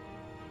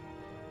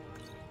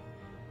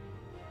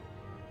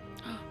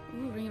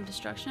 Ooh, ring of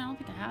destruction. I don't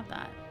think I have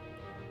that.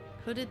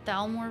 Hooded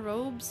Thalmor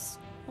robes.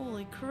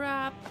 Holy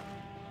crap.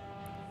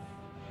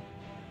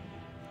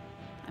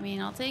 I mean,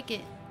 I'll take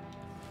it.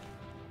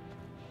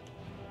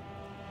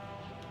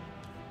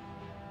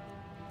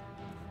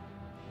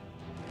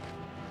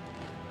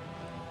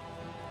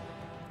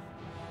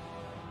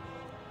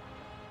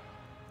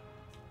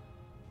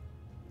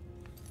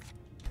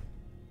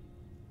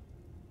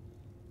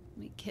 Let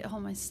me get all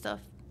my stuff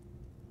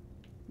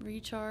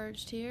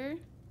recharged here.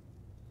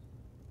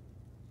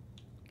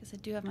 Because I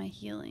do have my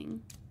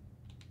healing.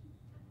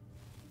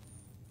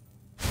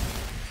 Let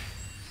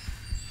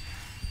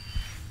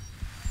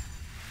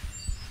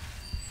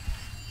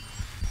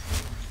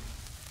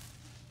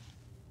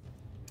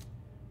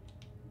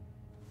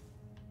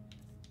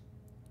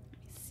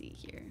me see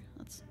here.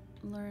 Let's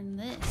learn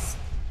this.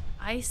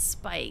 Ice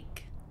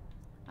spike.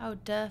 I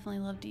would definitely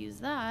love to use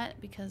that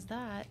because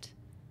that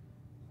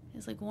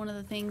is like one of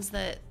the things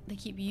that they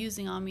keep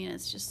using on me and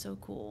it's just so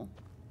cool.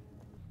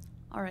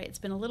 Alright, it's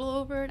been a little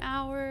over an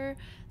hour,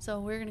 so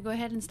we're gonna go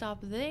ahead and stop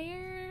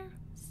there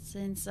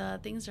since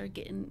things are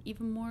getting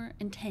even more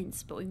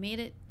intense, but we made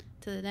it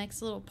to the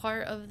next little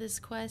part of this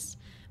quest,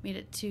 made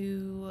it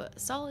to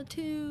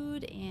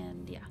Solitude,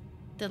 and yeah,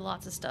 did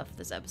lots of stuff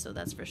this episode,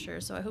 that's for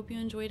sure. So I hope you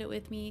enjoyed it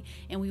with me,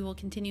 and we will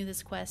continue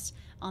this quest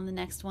on the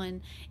next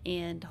one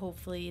and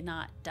hopefully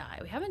not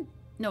die.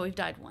 We've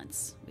died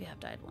once. We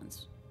have died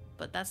once.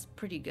 But that's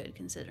pretty good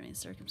considering the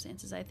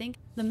circumstances, I think.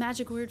 The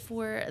magic word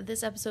for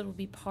this episode will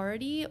be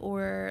party,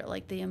 or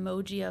like the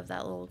emoji of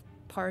that little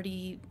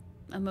party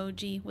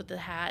emoji with the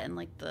hat and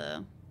like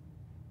the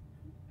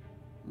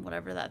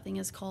whatever that thing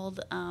is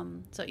called.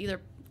 So either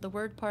the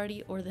word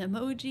party or the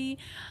emoji.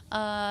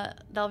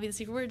 That'll be the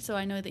secret word. So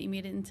I know that you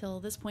made it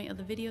until this point of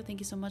the video. Thank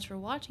you so much for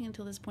watching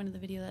until this point of the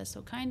video. That is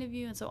so kind of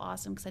you and so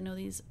awesome because I know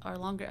these are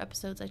longer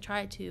episodes. I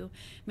try to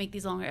make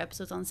these longer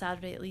episodes on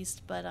Saturday at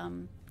least, but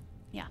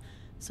yeah.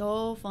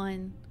 So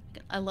fun.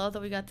 I love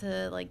that we got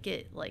to like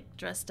get like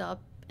dressed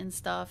up and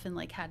stuff and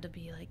like had to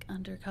be like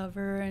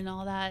undercover and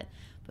all that.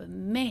 But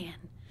man,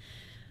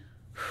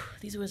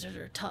 these wizards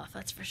are tough,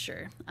 that's for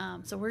sure.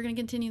 So we're going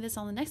to continue this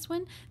on the next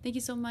one. Thank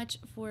you so much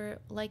for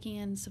liking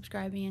and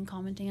subscribing and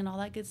commenting and all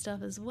that good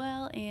stuff as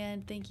well.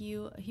 And thank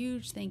you, a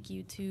huge thank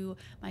you to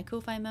my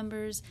Ko-Fi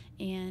members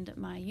and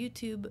my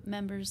YouTube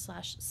members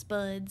 /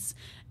 Spuds.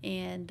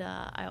 And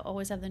I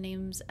always have their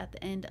names at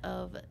the end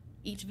of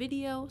each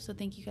video, so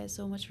thank you guys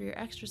so much for your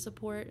extra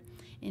support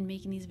in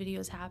making these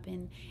videos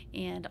happen,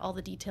 and all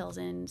the details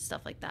and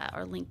stuff like that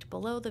are linked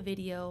below the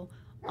video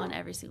on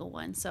every single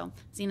one. So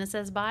Xena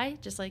says bye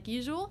just like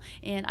usual,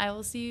 and I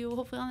will see you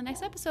hopefully on the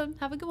next episode.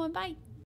 Have a good one. Bye.